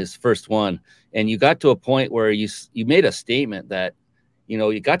 His first one. And you got to a point where you made a statement that, you know,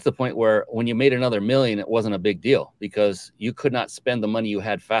 you got to the point where when you made another $1 million, it wasn't a big deal because you could not spend the money you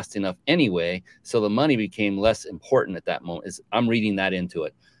had fast enough anyway. So the money became less important at that moment. I'm reading that into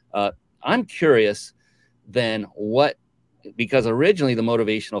it. I'm curious then because originally the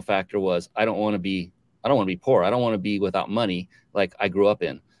motivational factor was, I don't want to be poor. I don't want to be without money like I grew up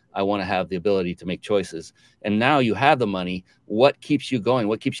in. I want to have the ability to make choices. And now you have the money. What keeps you going?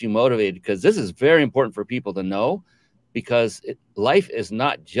 What keeps you motivated? Because this is very important for people to know, because life is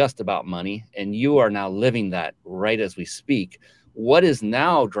not just about money, and you are now living that right as we speak. What is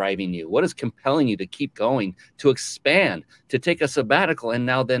now driving you? What is compelling you to keep going, to expand, to take a sabbatical, and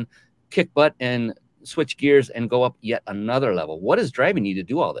now then kick butt and switch gears and go up yet another level? What is driving you to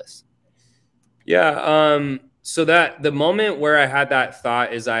do all this? Yeah. So that the moment where I had that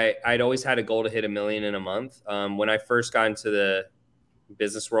thought is I'd always had a goal to hit $1 million in a month. When I first got into the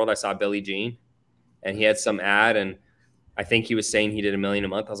business world, I saw Billy Jean, and he had some ad, and I think he was saying he did $1 million a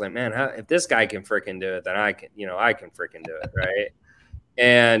month. I was like, man, if this guy can freaking do it, then I can freaking do it. Right.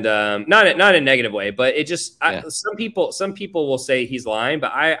 And not in a negative way, but it just, some people will say he's lying,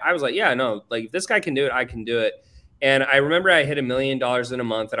 but I was like, yeah, no, like if this guy can do it, I can do it. And I remember I hit $1 million in a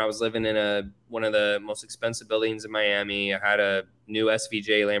month, and I was living in one of the most expensive buildings in Miami. I had a new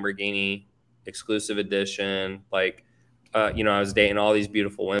SVJ Lamborghini exclusive edition. Like, I was dating all these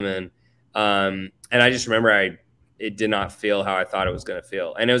beautiful women. And I just remember it did not feel how I thought it was going to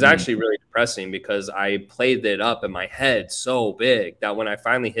feel. And it was actually really depressing because I played it up in my head so big that when I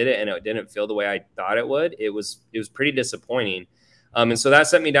finally hit it and it didn't feel the way I thought it would, it was pretty disappointing. And so that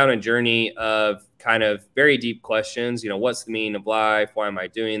set me down a journey of kind of very deep questions, what's the meaning of life? Why am I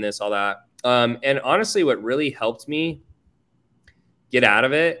doing this? All that. And honestly, what really helped me get out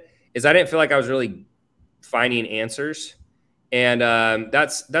of it is I didn't feel like I was really finding answers. And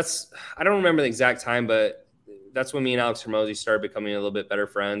that's I don't remember the exact time, but that's when me and Alex Hormozy started becoming a little bit better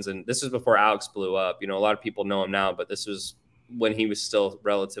friends. And this is before Alex blew up. A lot of people know him now, but this was when he was still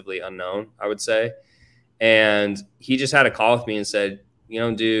relatively unknown, I would say. And he just had a call with me and said,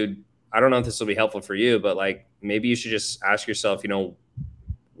 dude, I don't know if this will be helpful for you, but like, maybe you should just ask yourself,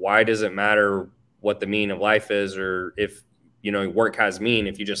 why does it matter what the meaning of life is, or if, work has meaning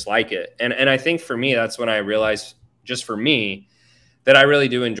if you just like it. And I think for me, that's when I realized, just for me, that I really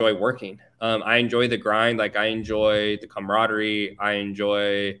do enjoy working. I enjoy the grind. Like, I enjoy the camaraderie. I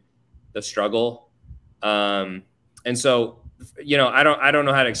enjoy the struggle. And so, I don't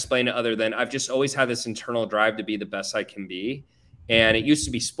know how to explain it other than I've just always had this internal drive to be the best I can be. And it used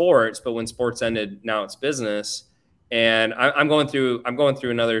to be sports, but when sports ended, now it's business. And I'm going through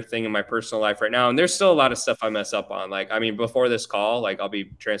another thing in my personal life right now. And there's still a lot of stuff I mess up on. Like, I mean, before this call, like, I'll be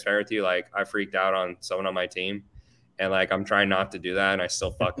transparent with you. Like, I freaked out on someone on my team, and like, I'm trying not to do that, and I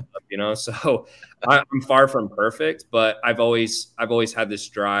still fuck up. So I'm far from perfect, but I've always had this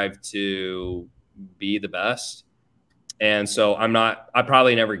drive to be the best. And so I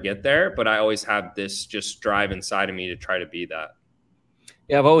probably never get there, but I always have this just drive inside of me to try to be that.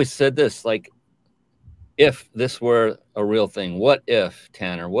 Yeah, I've always said this, like, if this were a real thing, what if,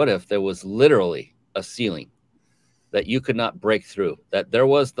 Tanner, what if there was literally a ceiling that you could not break through, that there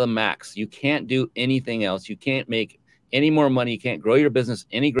was the max? You can't do anything else. You can't make any more money. You can't grow your business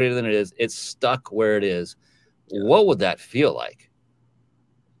any greater than it is. It's stuck where it is. Yeah. What would that feel like?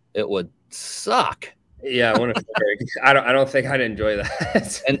 It would suck. Yeah, I don't think I'd enjoy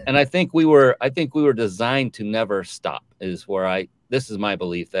that. and I think we were designed to never stop. This is my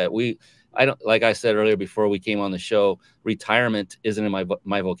belief that I don't, like I said earlier before we came on the show, retirement isn't in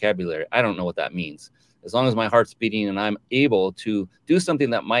my vocabulary. I don't know what that means. As long as my heart's beating and I'm able to do something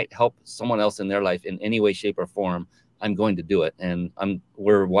that might help someone else in their life in any way, shape, or form, I'm going to do it. And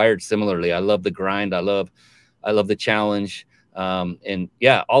we're wired similarly. I love the grind. I love the challenge. And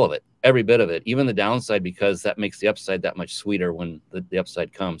yeah, all of it, every bit of it, even the downside, because that makes the upside that much sweeter when the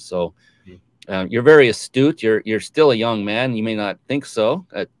upside comes. So you're very astute. You're still a young man. You may not think so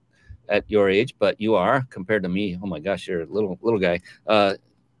at your age, but you are compared to me. Oh my gosh, you're a little guy.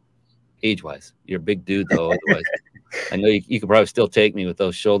 Age-wise, you're a big dude though. Otherwise, I know you could probably still take me with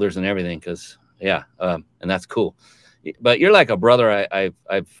those shoulders and everything. Because and that's cool. But you're like a brother.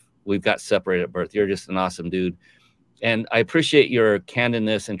 We've got separated at birth. You're just an awesome dude, and I appreciate your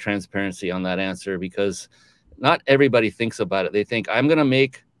candidness and transparency on that answer, because not everybody thinks about it. They think, I'm gonna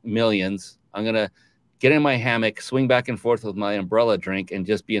make millions. I'm gonna get in my hammock, swing back and forth with my umbrella drink, and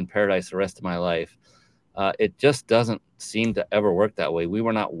just be in paradise the rest of my life. It just doesn't seem to ever work that way. We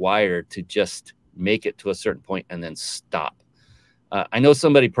were not wired to just make it to a certain point and then stop. I know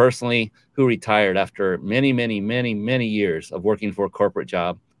somebody personally who retired after many, many, many, many years of working for a corporate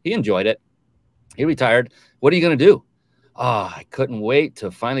job. He enjoyed it. He retired. What are you going to do? Oh, I couldn't wait to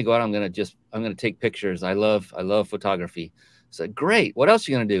finally go out. I'm going to take pictures. I love photography. I said, great. What else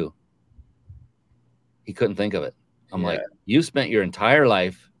are you going to do? He couldn't think of it. I'm like, you spent your entire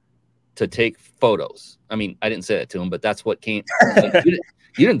life to take photos. I mean, I didn't say that to him, but that's what came. Like,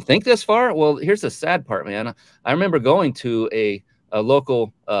 you didn't think this far? Well, here's the sad part, man. I remember going to a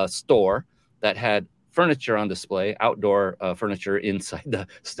local store that had furniture on display, outdoor furniture inside the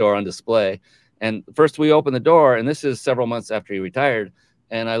store on display. And first we opened the door, and this is several months after he retired.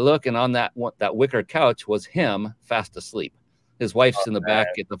 And I look, and on that wicker couch was him fast asleep. His wife's in the back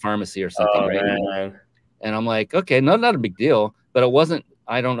at the pharmacy or something. Right? Man. And I'm like, okay, not a big deal. But it wasn't,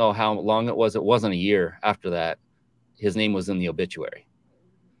 I don't know how long it was. It wasn't a year after that. His name was in the obituary.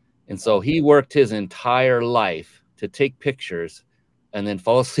 And so he worked his entire life to take pictures and then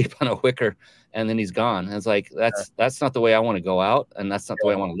fall asleep on a wicker, and then he's gone. And it's like, that's not the way I want to go out, and that's not the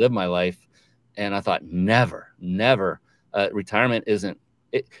way I want to live my life. And I thought, never. Retirement isn't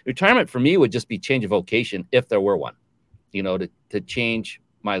it. Retirement for me would just be change of vocation, if there were one, to change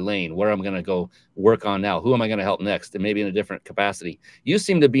my lane, where I'm going to go work on now. Who am I going to help next? And maybe in a different capacity. You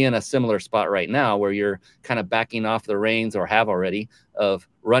seem to be in a similar spot right now, where you're kind of backing off the reins, or have already, of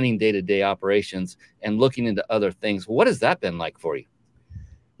running day-to-day operations and looking into other things. What has that been like for you?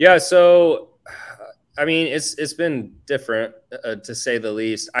 Yeah. So, I mean, it's been different to say the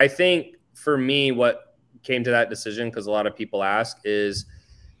least. I think for me, what came to that decision, because a lot of people ask, is,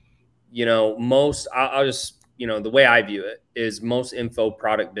 I'll just, the way I view it is, most info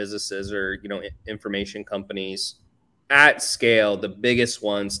product businesses, or, information companies at scale, the biggest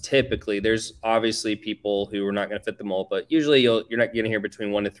ones, typically, there's obviously people who are not going to fit the mold, but usually you're not going to hear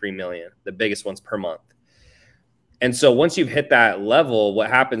between 1 to 3 million, the biggest ones per month. And so once you've hit that level, what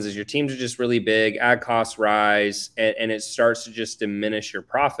happens is your teams are just really big, ad costs rise, and it starts to just diminish your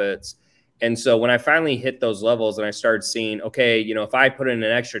profits. And so when I finally hit those levels, and I started seeing, okay, if I put in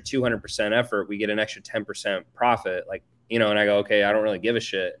an extra 200% effort, we get an extra 10% profit, like and I go, okay, I don't really give a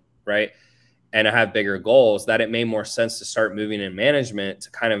shit, right? And I have bigger goals, that it made more sense to start moving in management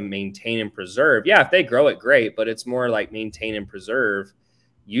to kind of maintain and preserve. Yeah, if they grow it, great, but it's more like maintain and preserve,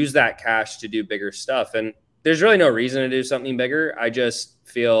 use that cash to do bigger stuff. And there's really no reason to do something bigger. I just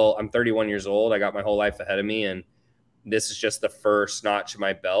feel I'm 31 years old. I got my whole life ahead of me, and this is just the first notch of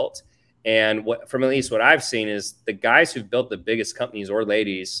my belt. And from at least what I've seen is the guys who've built the biggest companies, or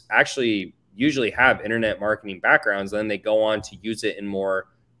ladies, actually usually have internet marketing backgrounds. And then they go on to use it in more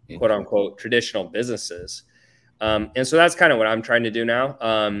quote unquote traditional businesses. And so that's kind of what I'm trying to do now.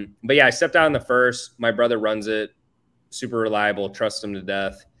 But yeah, I stepped out in the first. My brother runs it, super reliable, trust him to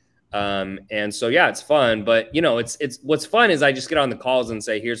death. And so yeah, it's fun. But it's what's fun is I just get on the calls and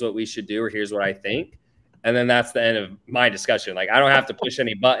say, here's what we should do, or here's what I think. And then that's the end of my discussion. Like, I don't have to push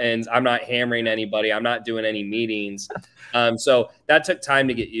any buttons. I'm not hammering anybody. I'm not doing any meetings. So that took time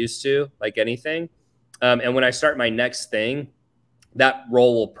to get used to, like anything. And when I start my next thing, that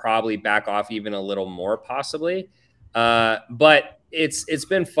role will probably back off even a little more, possibly. But it's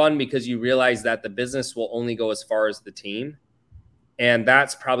been fun because you realize that the business will only go as far as the team. And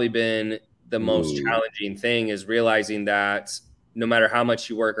that's probably been the most challenging thing, is realizing that no matter how much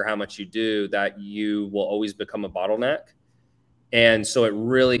you work or how much you do, that you will always become a bottleneck. And so it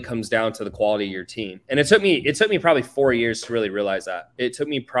really comes down to the quality of your team. And it took me probably 4 years to really realize that. It took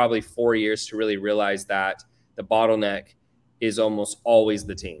me probably 4 years to really realize that the bottleneck is almost always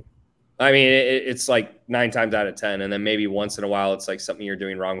the team. I mean, it's like 9 times out of 10. And then maybe once in a while, it's like something you're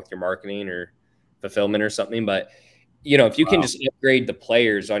doing wrong with your marketing or fulfillment or something. But, if you can just upgrade the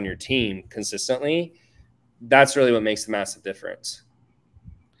players on your team consistently, that's really what makes the massive difference.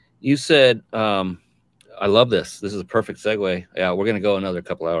 You said, I love this. This is a perfect segue. Yeah, we're going to go another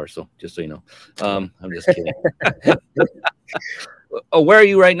couple hours. So just so you know, I'm just kidding. Oh, where are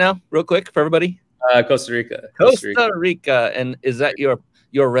you right now? Real quick for everybody. Costa Rica. Costa Rica. And is that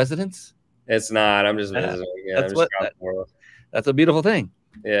your residence? It's not. I'm just visiting. Yeah, that's a beautiful thing.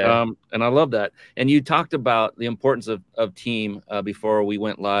 Yeah. And I love that. And you talked about the importance of team before we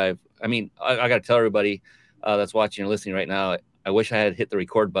went live. I mean, I got to tell everybody that's watching or listening right now, I wish I had hit the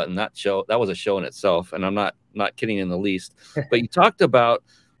record button. That was a show in itself, and I'm not kidding in the least. But you talked about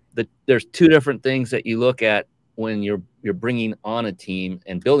there's two different things that you look at when you're bringing on a team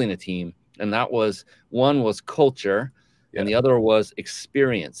and building a team, and that was, one was culture, and the other was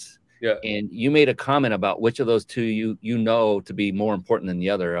experience. Yeah. And you made a comment about which of those two you know to be more important than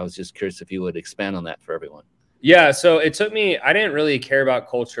the other. I was just curious if you would expand on that for everyone. Yeah. So it took me, I didn't really care about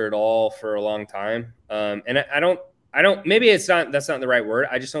culture at all for a long time. And I don't, maybe that's not the right word.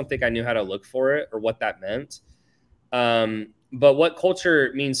 I just don't think I knew how to look for it or what that meant. But what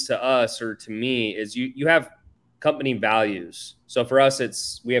culture means to us, or to me, is you have company values. So for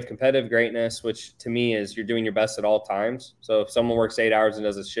us, we have competitive greatness, which to me is you're doing your best at all times. So if someone works 8 hours and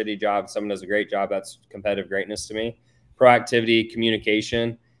does a shitty job, someone does a great job, that's competitive greatness to me. Proactivity,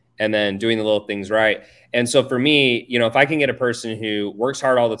 communication, and then doing the little things right. And so for me, if I can get a person who works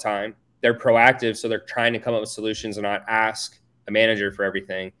hard all the time, they're proactive, so they're trying to come up with solutions and not ask a manager for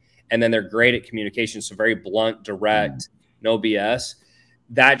everything, and then they're great at communication, so very blunt, direct, no BS,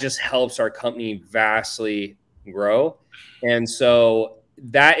 that just helps our company vastly grow. And so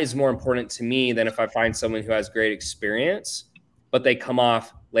that is more important to me than if I find someone who has great experience, but they come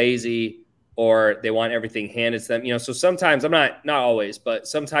off lazy or they want everything handed to them. So sometimes, not always, but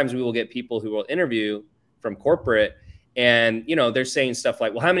sometimes we will get people who will interview from corporate, and they're saying stuff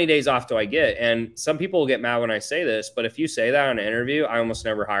like, well, how many days off do I get? And some people will get mad when I say this, but if you say that on an interview, I almost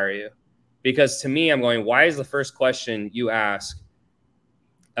never hire you. Because to me, I'm going, why is the first question you ask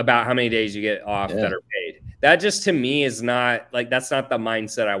about how many days you get off that are paid? That just, to me, is not like, that's not the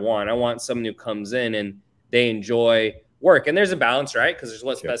mindset I want. I want someone who comes in and they enjoy work. And there's a balance, right? Because there's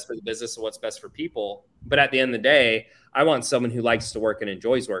what's best for the business and what's best for people. But at the end of the day, I want someone who likes to work and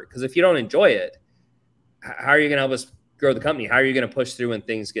enjoys work. Because if you don't enjoy it, how are you going to help us grow the company? How are you going to push through when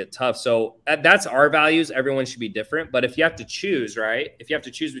things get tough? So that's our values. Everyone should be different. But if you have to choose, right? If you have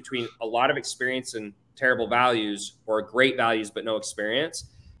to choose between a lot of experience and terrible values, or great values but no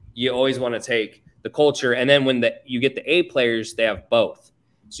experience, you always want to take the culture. And then when you get the A players, they have both.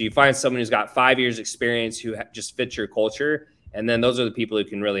 So you find someone who's got 5 years experience who just fits your culture. And then those are the people who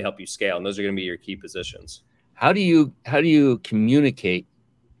can really help you scale. And those are going to be your key positions. How do you communicate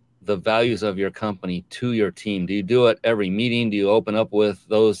the values of your company to your team? Do you do it every meeting? Do you open up with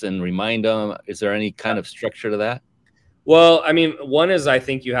those and remind them? Is there any kind of structure to that? Well, I mean, one is, I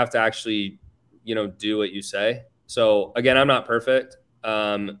think you have to actually, do what you say. So again, I'm not perfect.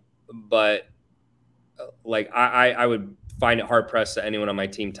 But like I would find it hard pressed that anyone on my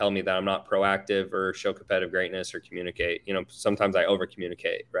team tell me that I'm not proactive or show competitive greatness or communicate. You know, sometimes I over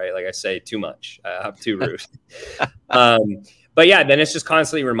communicate, right? Like I say too much. I'm too rude. But yeah, then it's just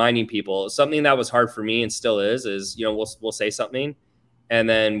constantly reminding people. Something that was hard for me and still is, you know, we'll say something and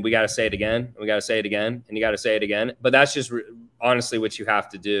then we got to say it again, and we got to say it again, and you got to say it again. But that's just honestly what you have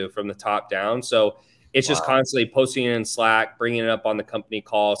to do from the top down. So it's just constantly posting it in Slack, bringing it up on the company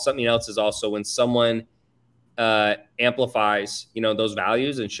call. Something else is also when someone amplifies, you know, those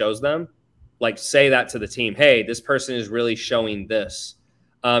values and shows them, like say that to the team, hey, this person is really showing this,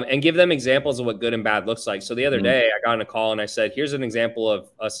 and give them examples of what good and bad looks like. So the other day I got on a call and I said, here's an example of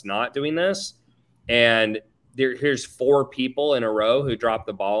us not doing this. And here's 4 people in a row who dropped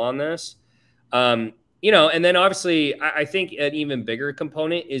the ball on this. You know, and then obviously I think an even bigger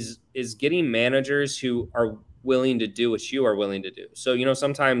component is getting managers who are willing to do what you are willing to do. So, you know,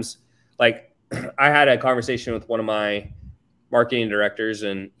 sometimes like I had a conversation with one of my marketing directors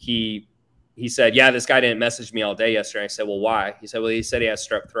and he said, yeah, this guy didn't message me all day yesterday. I said, well, why? He said, well, he said he has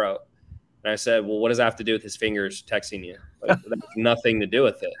strep throat. And I said, well, what does that have to do with his fingers texting you? Like, that has nothing to do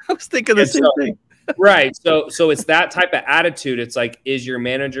with it. I was thinking the same thing. Right. So it's that type of attitude. It's like, is your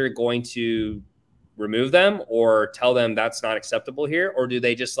manager going to remove them or tell them that's not acceptable here? Or do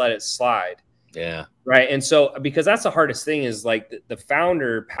they just let it slide? Yeah. Right. And so, because that's the hardest thing is like the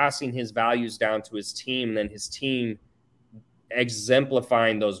founder passing his values down to his team, and then his team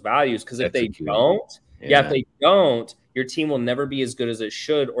exemplifying those values. Because if they don't, if they don't, your team will never be as good as it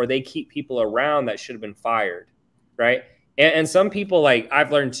should, or they keep people around that should have been fired. Right. And some people, like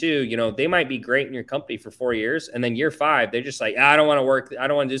I've learned too, you know, they might be great in your company for 4 years, and then year 5, they're just like, I don't want to work. I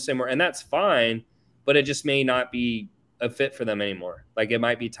don't want to do this anymore. And that's fine, but it just may not be a fit for them anymore. Like it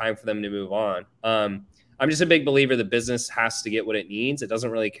might be time for them to move on. I'm just a big believer the business has to get what it needs. It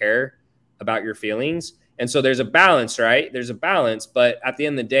doesn't really care about your feelings. And so there's a balance, right? There's a balance, but at the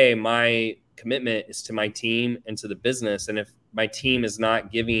end of the day, my commitment is to my team and to the business. And if my team is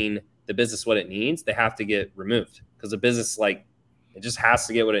not giving the business what it needs, they have to get removed, because the business, like, it just has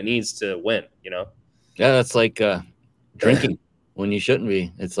to get what it needs to win, you know? Yeah. That's like drinking when you shouldn't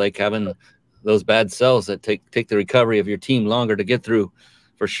be. It's like having those bad cells that take the recovery of your team longer to get through,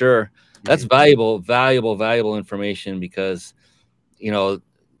 for sure. That's valuable information, because, you know,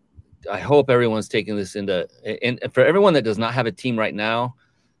 I hope everyone's taking this into, and for everyone that does not have a team right now,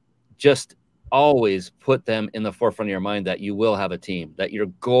 just always put them in the forefront of your mind that you will have a team, that your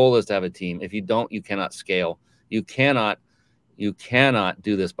goal is to have a team. If you don't, you cannot scale. You cannot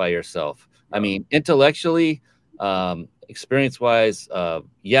do this by yourself. I mean, intellectually, experience-wise,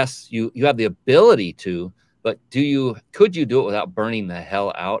 yes, you have the ability to, but could you do it without burning the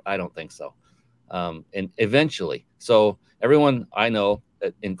hell out? I don't think so. And eventually, so everyone I know,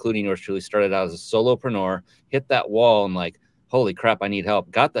 including yours truly, started out as a solopreneur, hit that wall and like, holy crap, I need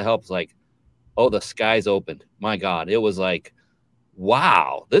help. Got the help. It's like, oh, the skies opened. My God, it was like,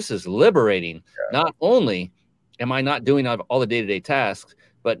 wow, this is liberating. Yeah. Not only am I not doing all the day-to-day tasks,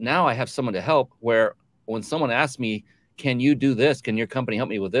 but now I have someone to help, where when someone asks me, can you do this? Can your company help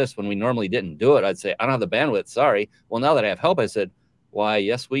me with this? When we normally didn't do it, I'd say, I don't have the bandwidth. Sorry. Well, now that I have help, I said, why,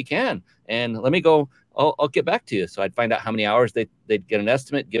 yes, we can. And let me go. I'll get back to you. So I'd find out how many hours they'd get an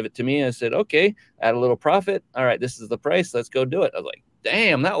estimate, give it to me. And I said, okay, add a little profit. All right, this is the price. Let's go do it. I was like,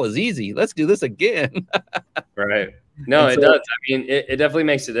 damn, that was easy. Let's do this again. Right. No, it does. I mean, it definitely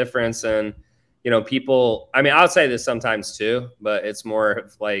makes a difference. And, you know, people, I mean, I'll say this sometimes too, but it's more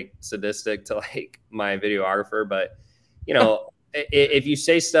of like sadistic to like my videographer. But, you know, if you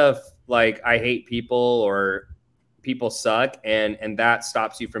say stuff like, I hate people or people suck, and that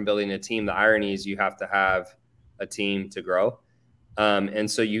stops you from building a team, the irony is you have to have a team to grow. And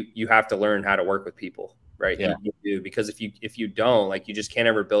so you have to learn how to work with people, right? Yeah. You do, because if you don't, like, you just can't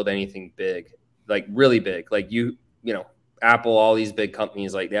ever build anything big, like really big. Like you know, Apple, all these big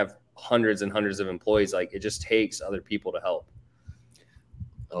companies, like they have hundreds and hundreds of employees. Like it just takes other people to help.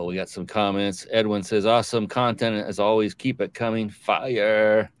 Oh, we got some comments. Edwin says, awesome content as always. Keep it coming.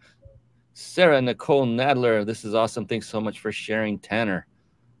 Fire. Sarah Nicole Nadler, this is awesome. Thanks so much for sharing, Tanner.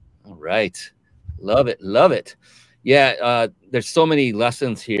 All right. Love it. Love it. Yeah, there's so many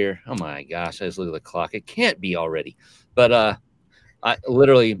lessons here. Oh my gosh, I just look at the clock. It can't be already. But I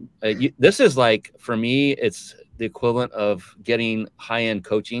literally, this is like, for me, it's the equivalent of getting high-end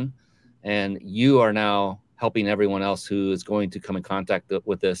coaching, and you are now helping everyone else who is going to come in contact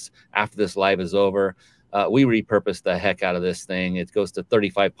with this after this live is over. We repurpose the heck out of this thing. It goes to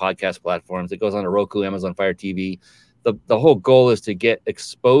 35 podcast platforms. It goes on to Roku, Amazon Fire TV. The whole goal is to get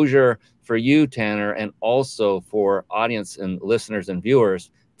exposure for you, Tanner, and also for audience and listeners and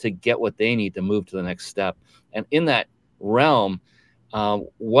viewers to get what they need to move to the next step. And in that, realm,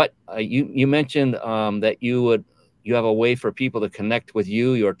 what you mentioned that you have a way for people to connect with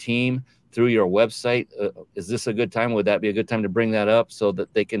you, your team, through your website. Is this a good time? Would that be a good time to bring that up so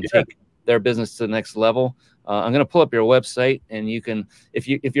that they can Yeah, take their business to the next level? I'm going to pull up your website, and you can, if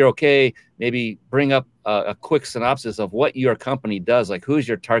you're okay, maybe bring up a quick synopsis of what your company does. Like, who's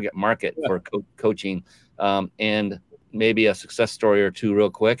your target market yeah, for coaching, and maybe a success story or two real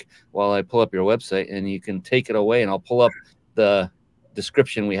quick while I pull up your website, and you can take it away, and I'll pull up the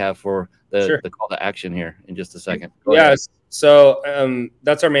description we have for sure. the call to action here in just a second. Go ahead. Yes. So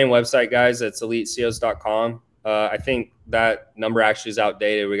that's our main website, guys. It's eliteseos.com. I think that number actually is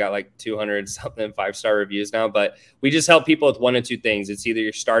outdated. We got like 200 something 5-star reviews now, but we just help people with one of two things. It's either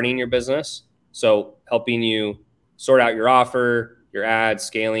you're starting your business, so helping you sort out your offer, your ads,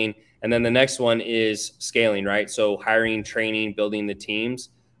 scaling. And then the next one is scaling, right? So hiring, training, building the teams.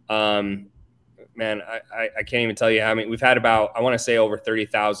 Um, Man, I can't even tell you how many. We've had about, I want to say, over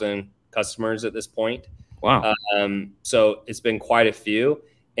 30,000 customers at this point. Wow. So it's been quite a few.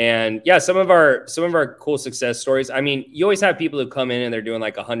 And yeah, some of our cool success stories. I mean, you always have people who come in and they're doing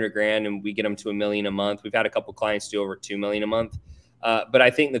like 100 grand and we get them to $1 million a month. We've had a couple clients do over 2 million a month. But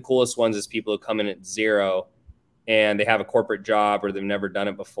I think the coolest ones is people who come in at zero and they have a corporate job or they've never done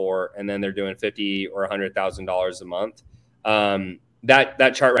it before, and then they're doing $50,000 or $100,000 a month.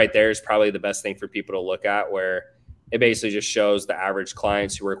 That chart right there is probably the best thing for people to look at, where it basically just shows the average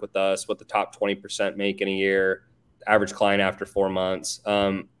clients who work with us, what the top 20% make in a year, average client after 4 months.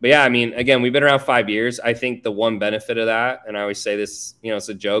 But yeah, I mean, again, we've been around 5 years. I think the one benefit of that, and I always say this, it's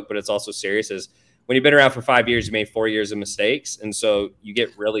a joke, but it's also serious, is when you've been around for 5 years, you made 4 years of mistakes. And so you get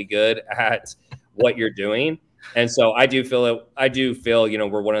really good at what you're doing. And so I do feel,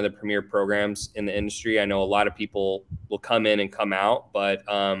 we're one of the premier programs in the industry. I know a lot of people will come in and come out, but,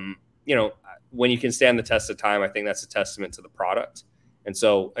 when you can stand the test of time, I think that's a testament to the product. And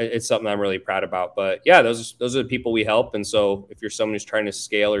so it's something I'm really proud about. But yeah, those are the people we help. And so if you're someone who's trying to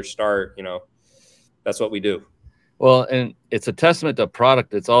scale or start, that's what we do. Well, and it's a testament to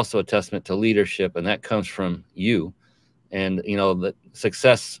product. It's also a testament to leadership, and that comes from you. And the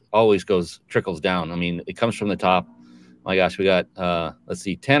success always trickles down. I mean, it comes from the top. My gosh, we got let's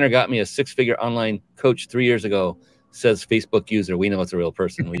see, Tanner got me a 6-figure online coach 3 years ago. Says Facebook user. We know it's a real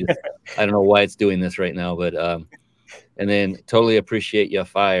person. I don't know why it's doing this right now, but and then totally appreciate you,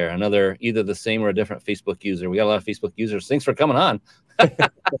 Fire. Another either the same or a different Facebook user. We got a lot of Facebook users. Thanks for coming on.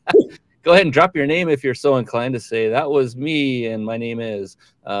 Go ahead and drop your name if you're so inclined to say that was me and my name is.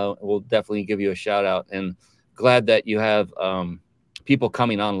 We'll definitely give you a shout out, and glad that you have people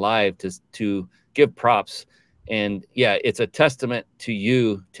coming on live to give props. And yeah, it's a testament to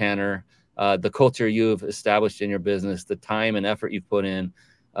you, Tanner, the culture you've established in your business, the time and effort you've put in.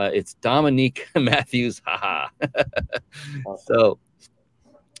 It's Dominique Matthews. Haha. So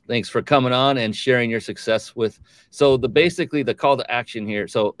thanks for coming on and sharing your success with. So basically the call to action here.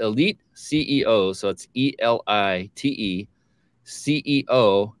 So Elite CEO. So it's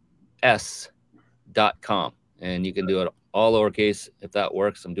ELITECEOS.com. And you can do it all lowercase if that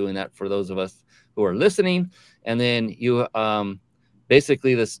works. I'm doing that for those of us who are listening. And then you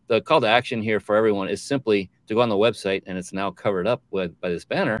basically the call to action here for everyone is simply to go on the website, and it's now covered up by this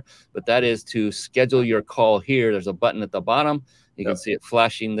banner, but that is to schedule your call here. There's a button at the bottom. You can see it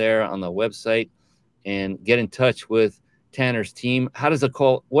flashing there on the website, and get in touch with Tanner's team. What does a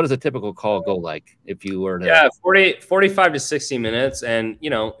typical call go like if you were to 45 to 60 minutes. And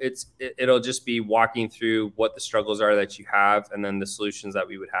it'll just be walking through what the struggles are that you have, and then the solutions that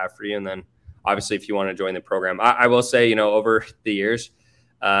we would have for you. And then obviously if you want to join the program, I will say, over the years,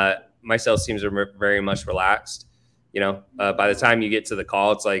 my sales teams are very much relaxed. By the time you get to the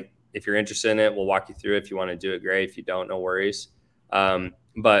call, it's like, if you're interested in it, we'll walk you through it. If you want to do it, great. If you don't, no worries.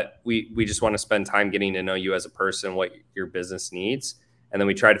 But we just want to spend time getting to know you as a person, what your business needs. And then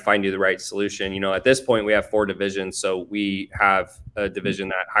we try to find you the right solution. At this point, we have 4 divisions. So we have a division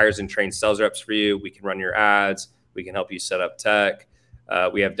that hires and trains sales reps for you. We can run your ads. We can help you set up tech.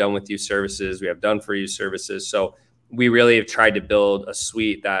 We have done with you services. We have done for you services. So we really have tried to build a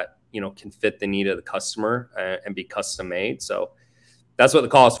suite that, can fit the need of the customer and be custom made. So that's what the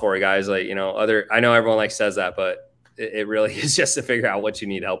call is for, guys. Like, I know everyone says that, but it really is just to figure out what you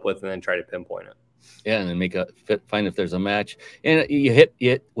need help with and then try to pinpoint it. Yeah, and then make a fit, find if there's a match. And you hit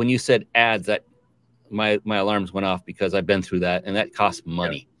it when you said ads, that my alarms went off, because I've been through that, and that costs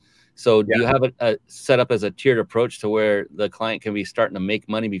money. Yeah. So do you have a set up as a tiered approach to where the client can be starting to make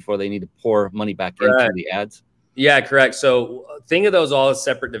money before they need to pour money back into the ads? Yeah, correct. So think of those all as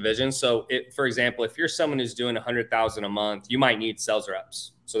separate divisions. So for example, if you're someone who's doing 100,000 a month, you might need sales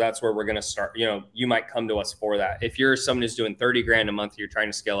reps. So that's where we're going to start. You might come to us for that. If you're someone who's doing 30 grand a month, you're trying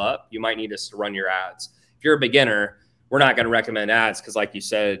to scale up, you might need us to run your ads. If you're a beginner, we're not going to recommend ads because, like you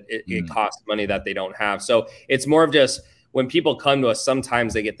said, it costs money that they don't have. So it's more of just when people come to us,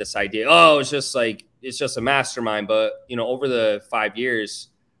 sometimes they get this idea, oh, it's just a mastermind. But, over the 5 years,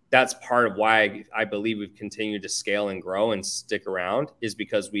 that's part of why I believe we've continued to scale and grow and stick around, is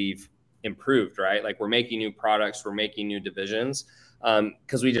because we've improved, right? Like, we're making new products, we're making new divisions,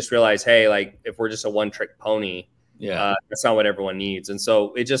 because we just realized, hey, like, if we're just a one-trick pony, that's not what everyone needs. And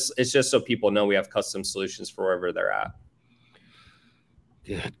so it's just so people know we have custom solutions for wherever they're at.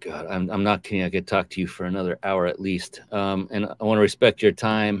 Good God, I'm not kidding. I could talk to you for another hour at least. And I want to respect your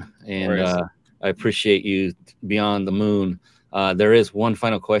time, and I appreciate you beyond the moon. There is one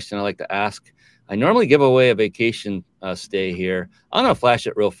final question I like to ask. I normally give away a vacation stay here. I'm going to flash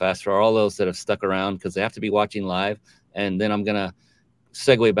it real fast for all those that have stuck around because they have to be watching live. And then I'm going to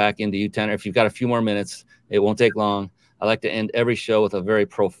segue back into you, Tanner. If you've got a few more minutes, it won't take long. I like to end every show with a very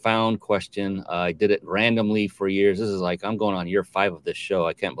profound question. I did it randomly for years. This is like, I'm going on year 5 of this show.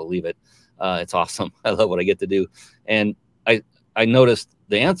 I can't believe it. It's awesome. I love what I get to do. And I noticed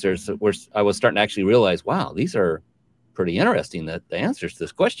the answers where I was starting to actually realize, wow, these are pretty interesting, the answers to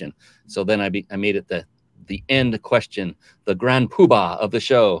this question. So then I made it the end question, the grand poobah of the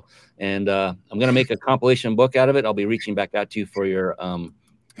show. And I'm going to make a compilation book out of it. I'll be reaching back out to you for your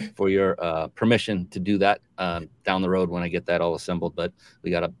permission to do that down the road when I get that all assembled. But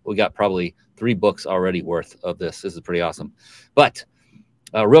we got probably 3 books already worth of this. This is pretty awesome. But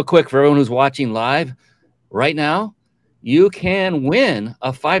real quick, for everyone who's watching live right now, you can win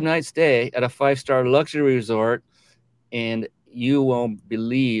a 5-night stay at a 5-star luxury resort, and you won't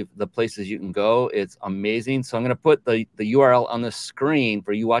believe the places you can go. It's amazing. So I'm going to put the URL on the screen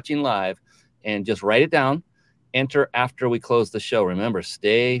for you watching live, and just write it down. Enter after we close the show. Remember,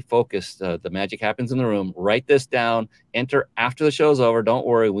 stay focused. The magic happens in the room. Write this down. Enter after the show's over. Don't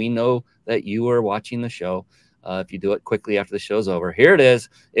worry. We know that you are watching the show. If you do it quickly after the show's over. Here it is.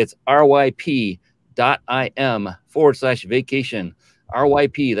 It's ryp.im/vacation.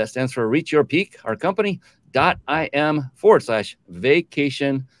 RYP, that stands for Reach Your Peak, our company.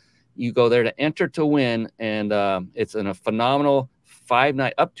 .im/vacation. You go there to enter to win. And it's in a phenomenal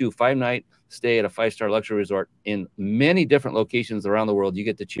 5-night stay at a 5-star luxury resort in many different locations around the world. You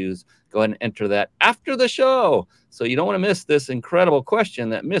get to choose. Go ahead and enter that after the show. So you don't want to miss this incredible question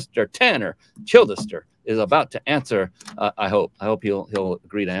that Mr. Tanner Chidester is about to answer. I hope he'll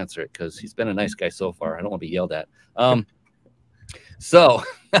agree to answer it, because he's been a nice guy so far. I don't want to be yelled at. So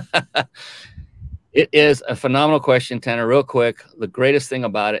it is a phenomenal question, Tanner. Real quick, the greatest thing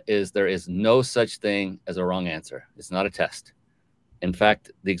about it is there is no such thing as a wrong answer. It's not a test. In fact,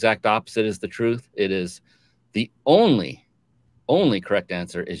 the exact opposite is the truth. It is the only correct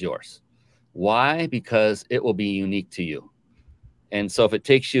answer is yours. Why? Because it will be unique to you. And so if it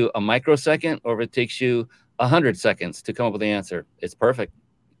takes you a microsecond, or if it takes you 100 seconds to come up with the answer, it's perfect.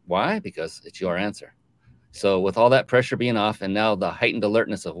 Why? Because it's your answer. So with all that pressure being off, and now the heightened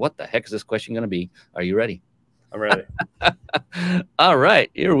alertness of what the heck is this question going to be, are you ready? I'm ready. All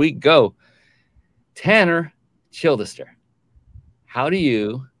right, here we go. Tanner Chidester, how do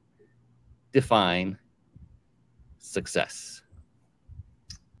you define success?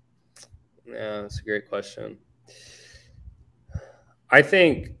 Yeah, that's a great question. I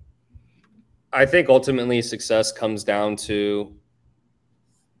think ultimately success comes down to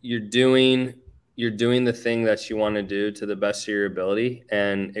you're doing the thing that you want to do to the best of your ability.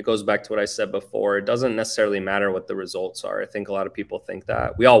 And it goes back to what I said before. It doesn't necessarily matter what the results are. I think a lot of people think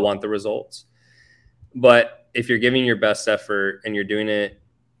that. We all want the results. But if you're giving your best effort and you're doing it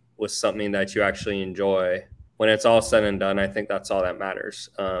with something that you actually enjoy, when it's all said and done, I think that's all that matters.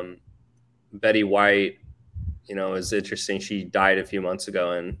 Betty White, is interesting. She died a few months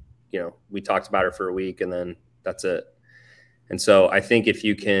ago, and, we talked about her for a week, and then that's it. And so I think if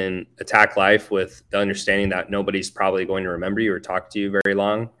you can attack life with the understanding that nobody's probably going to remember you or talk to you very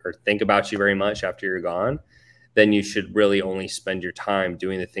long or think about you very much after you're gone, then you should really only spend your time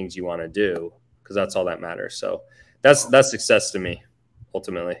doing the things you want to do, because that's all that matters. So that's success to me,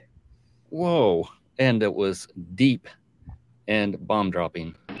 ultimately. Whoa. And it was deep and bomb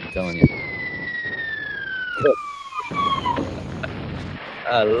dropping, I'm telling you.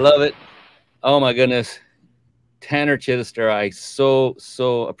 I love it. Oh my goodness. Tanner Chidester, I so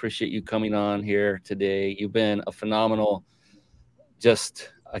appreciate you coming on here today. You've been a phenomenal,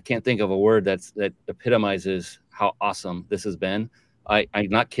 I can't think of a word that epitomizes how awesome this has been. I'm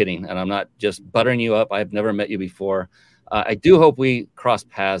not kidding, and I'm not just buttering you up. I've never met you before. I do hope we cross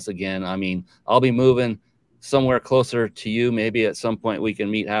paths again. I mean, I'll be moving somewhere closer to you. Maybe at some point we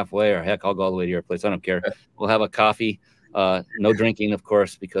can meet halfway, or heck, I'll go all the way to your place. I don't care. We'll have a coffee. No drinking, of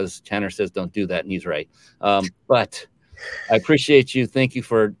course, because Tanner says don't do that, and he's right. But I appreciate you. Thank you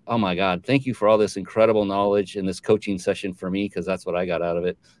for, oh my God, thank you for all this incredible knowledge in this coaching session for me, because that's what I got out of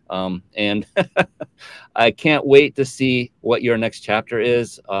it. And I can't wait to see what your next chapter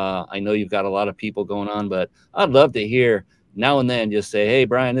is. I know you've got a lot of people going on, but I'd love to hear now and then just say, hey,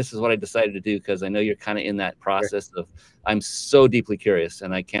 Brian, this is what I decided to do, because I know you're kind of in that process of, I'm so deeply curious,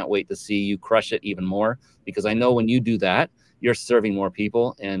 and I can't wait to see you crush it even more, because I know when you do that, you're serving more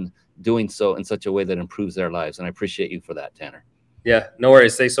people and doing so in such a way that improves their lives. And I appreciate you for that, Tanner. Yeah, no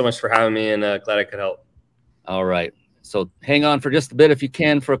worries. Thanks so much for having me, and glad I could help. All right. So hang on for just a bit if you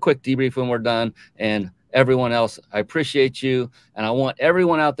can for a quick debrief when we're done. And everyone else, I appreciate you. And I want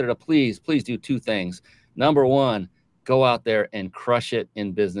everyone out there to please do two things. Number one, go out there and crush it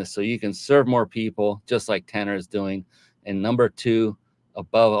in business so you can serve more people, just like Tanner is doing. And number two,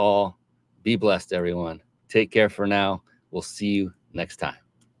 above all, be blessed, everyone. Take care for now. We'll see you next time.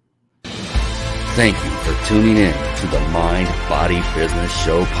 Thank you for tuning in to the Mind Body Business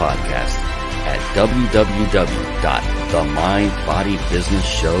Show podcast at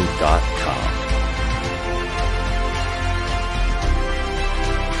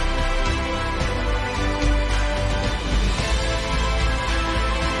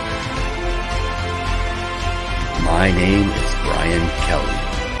My name is Brian Kelly.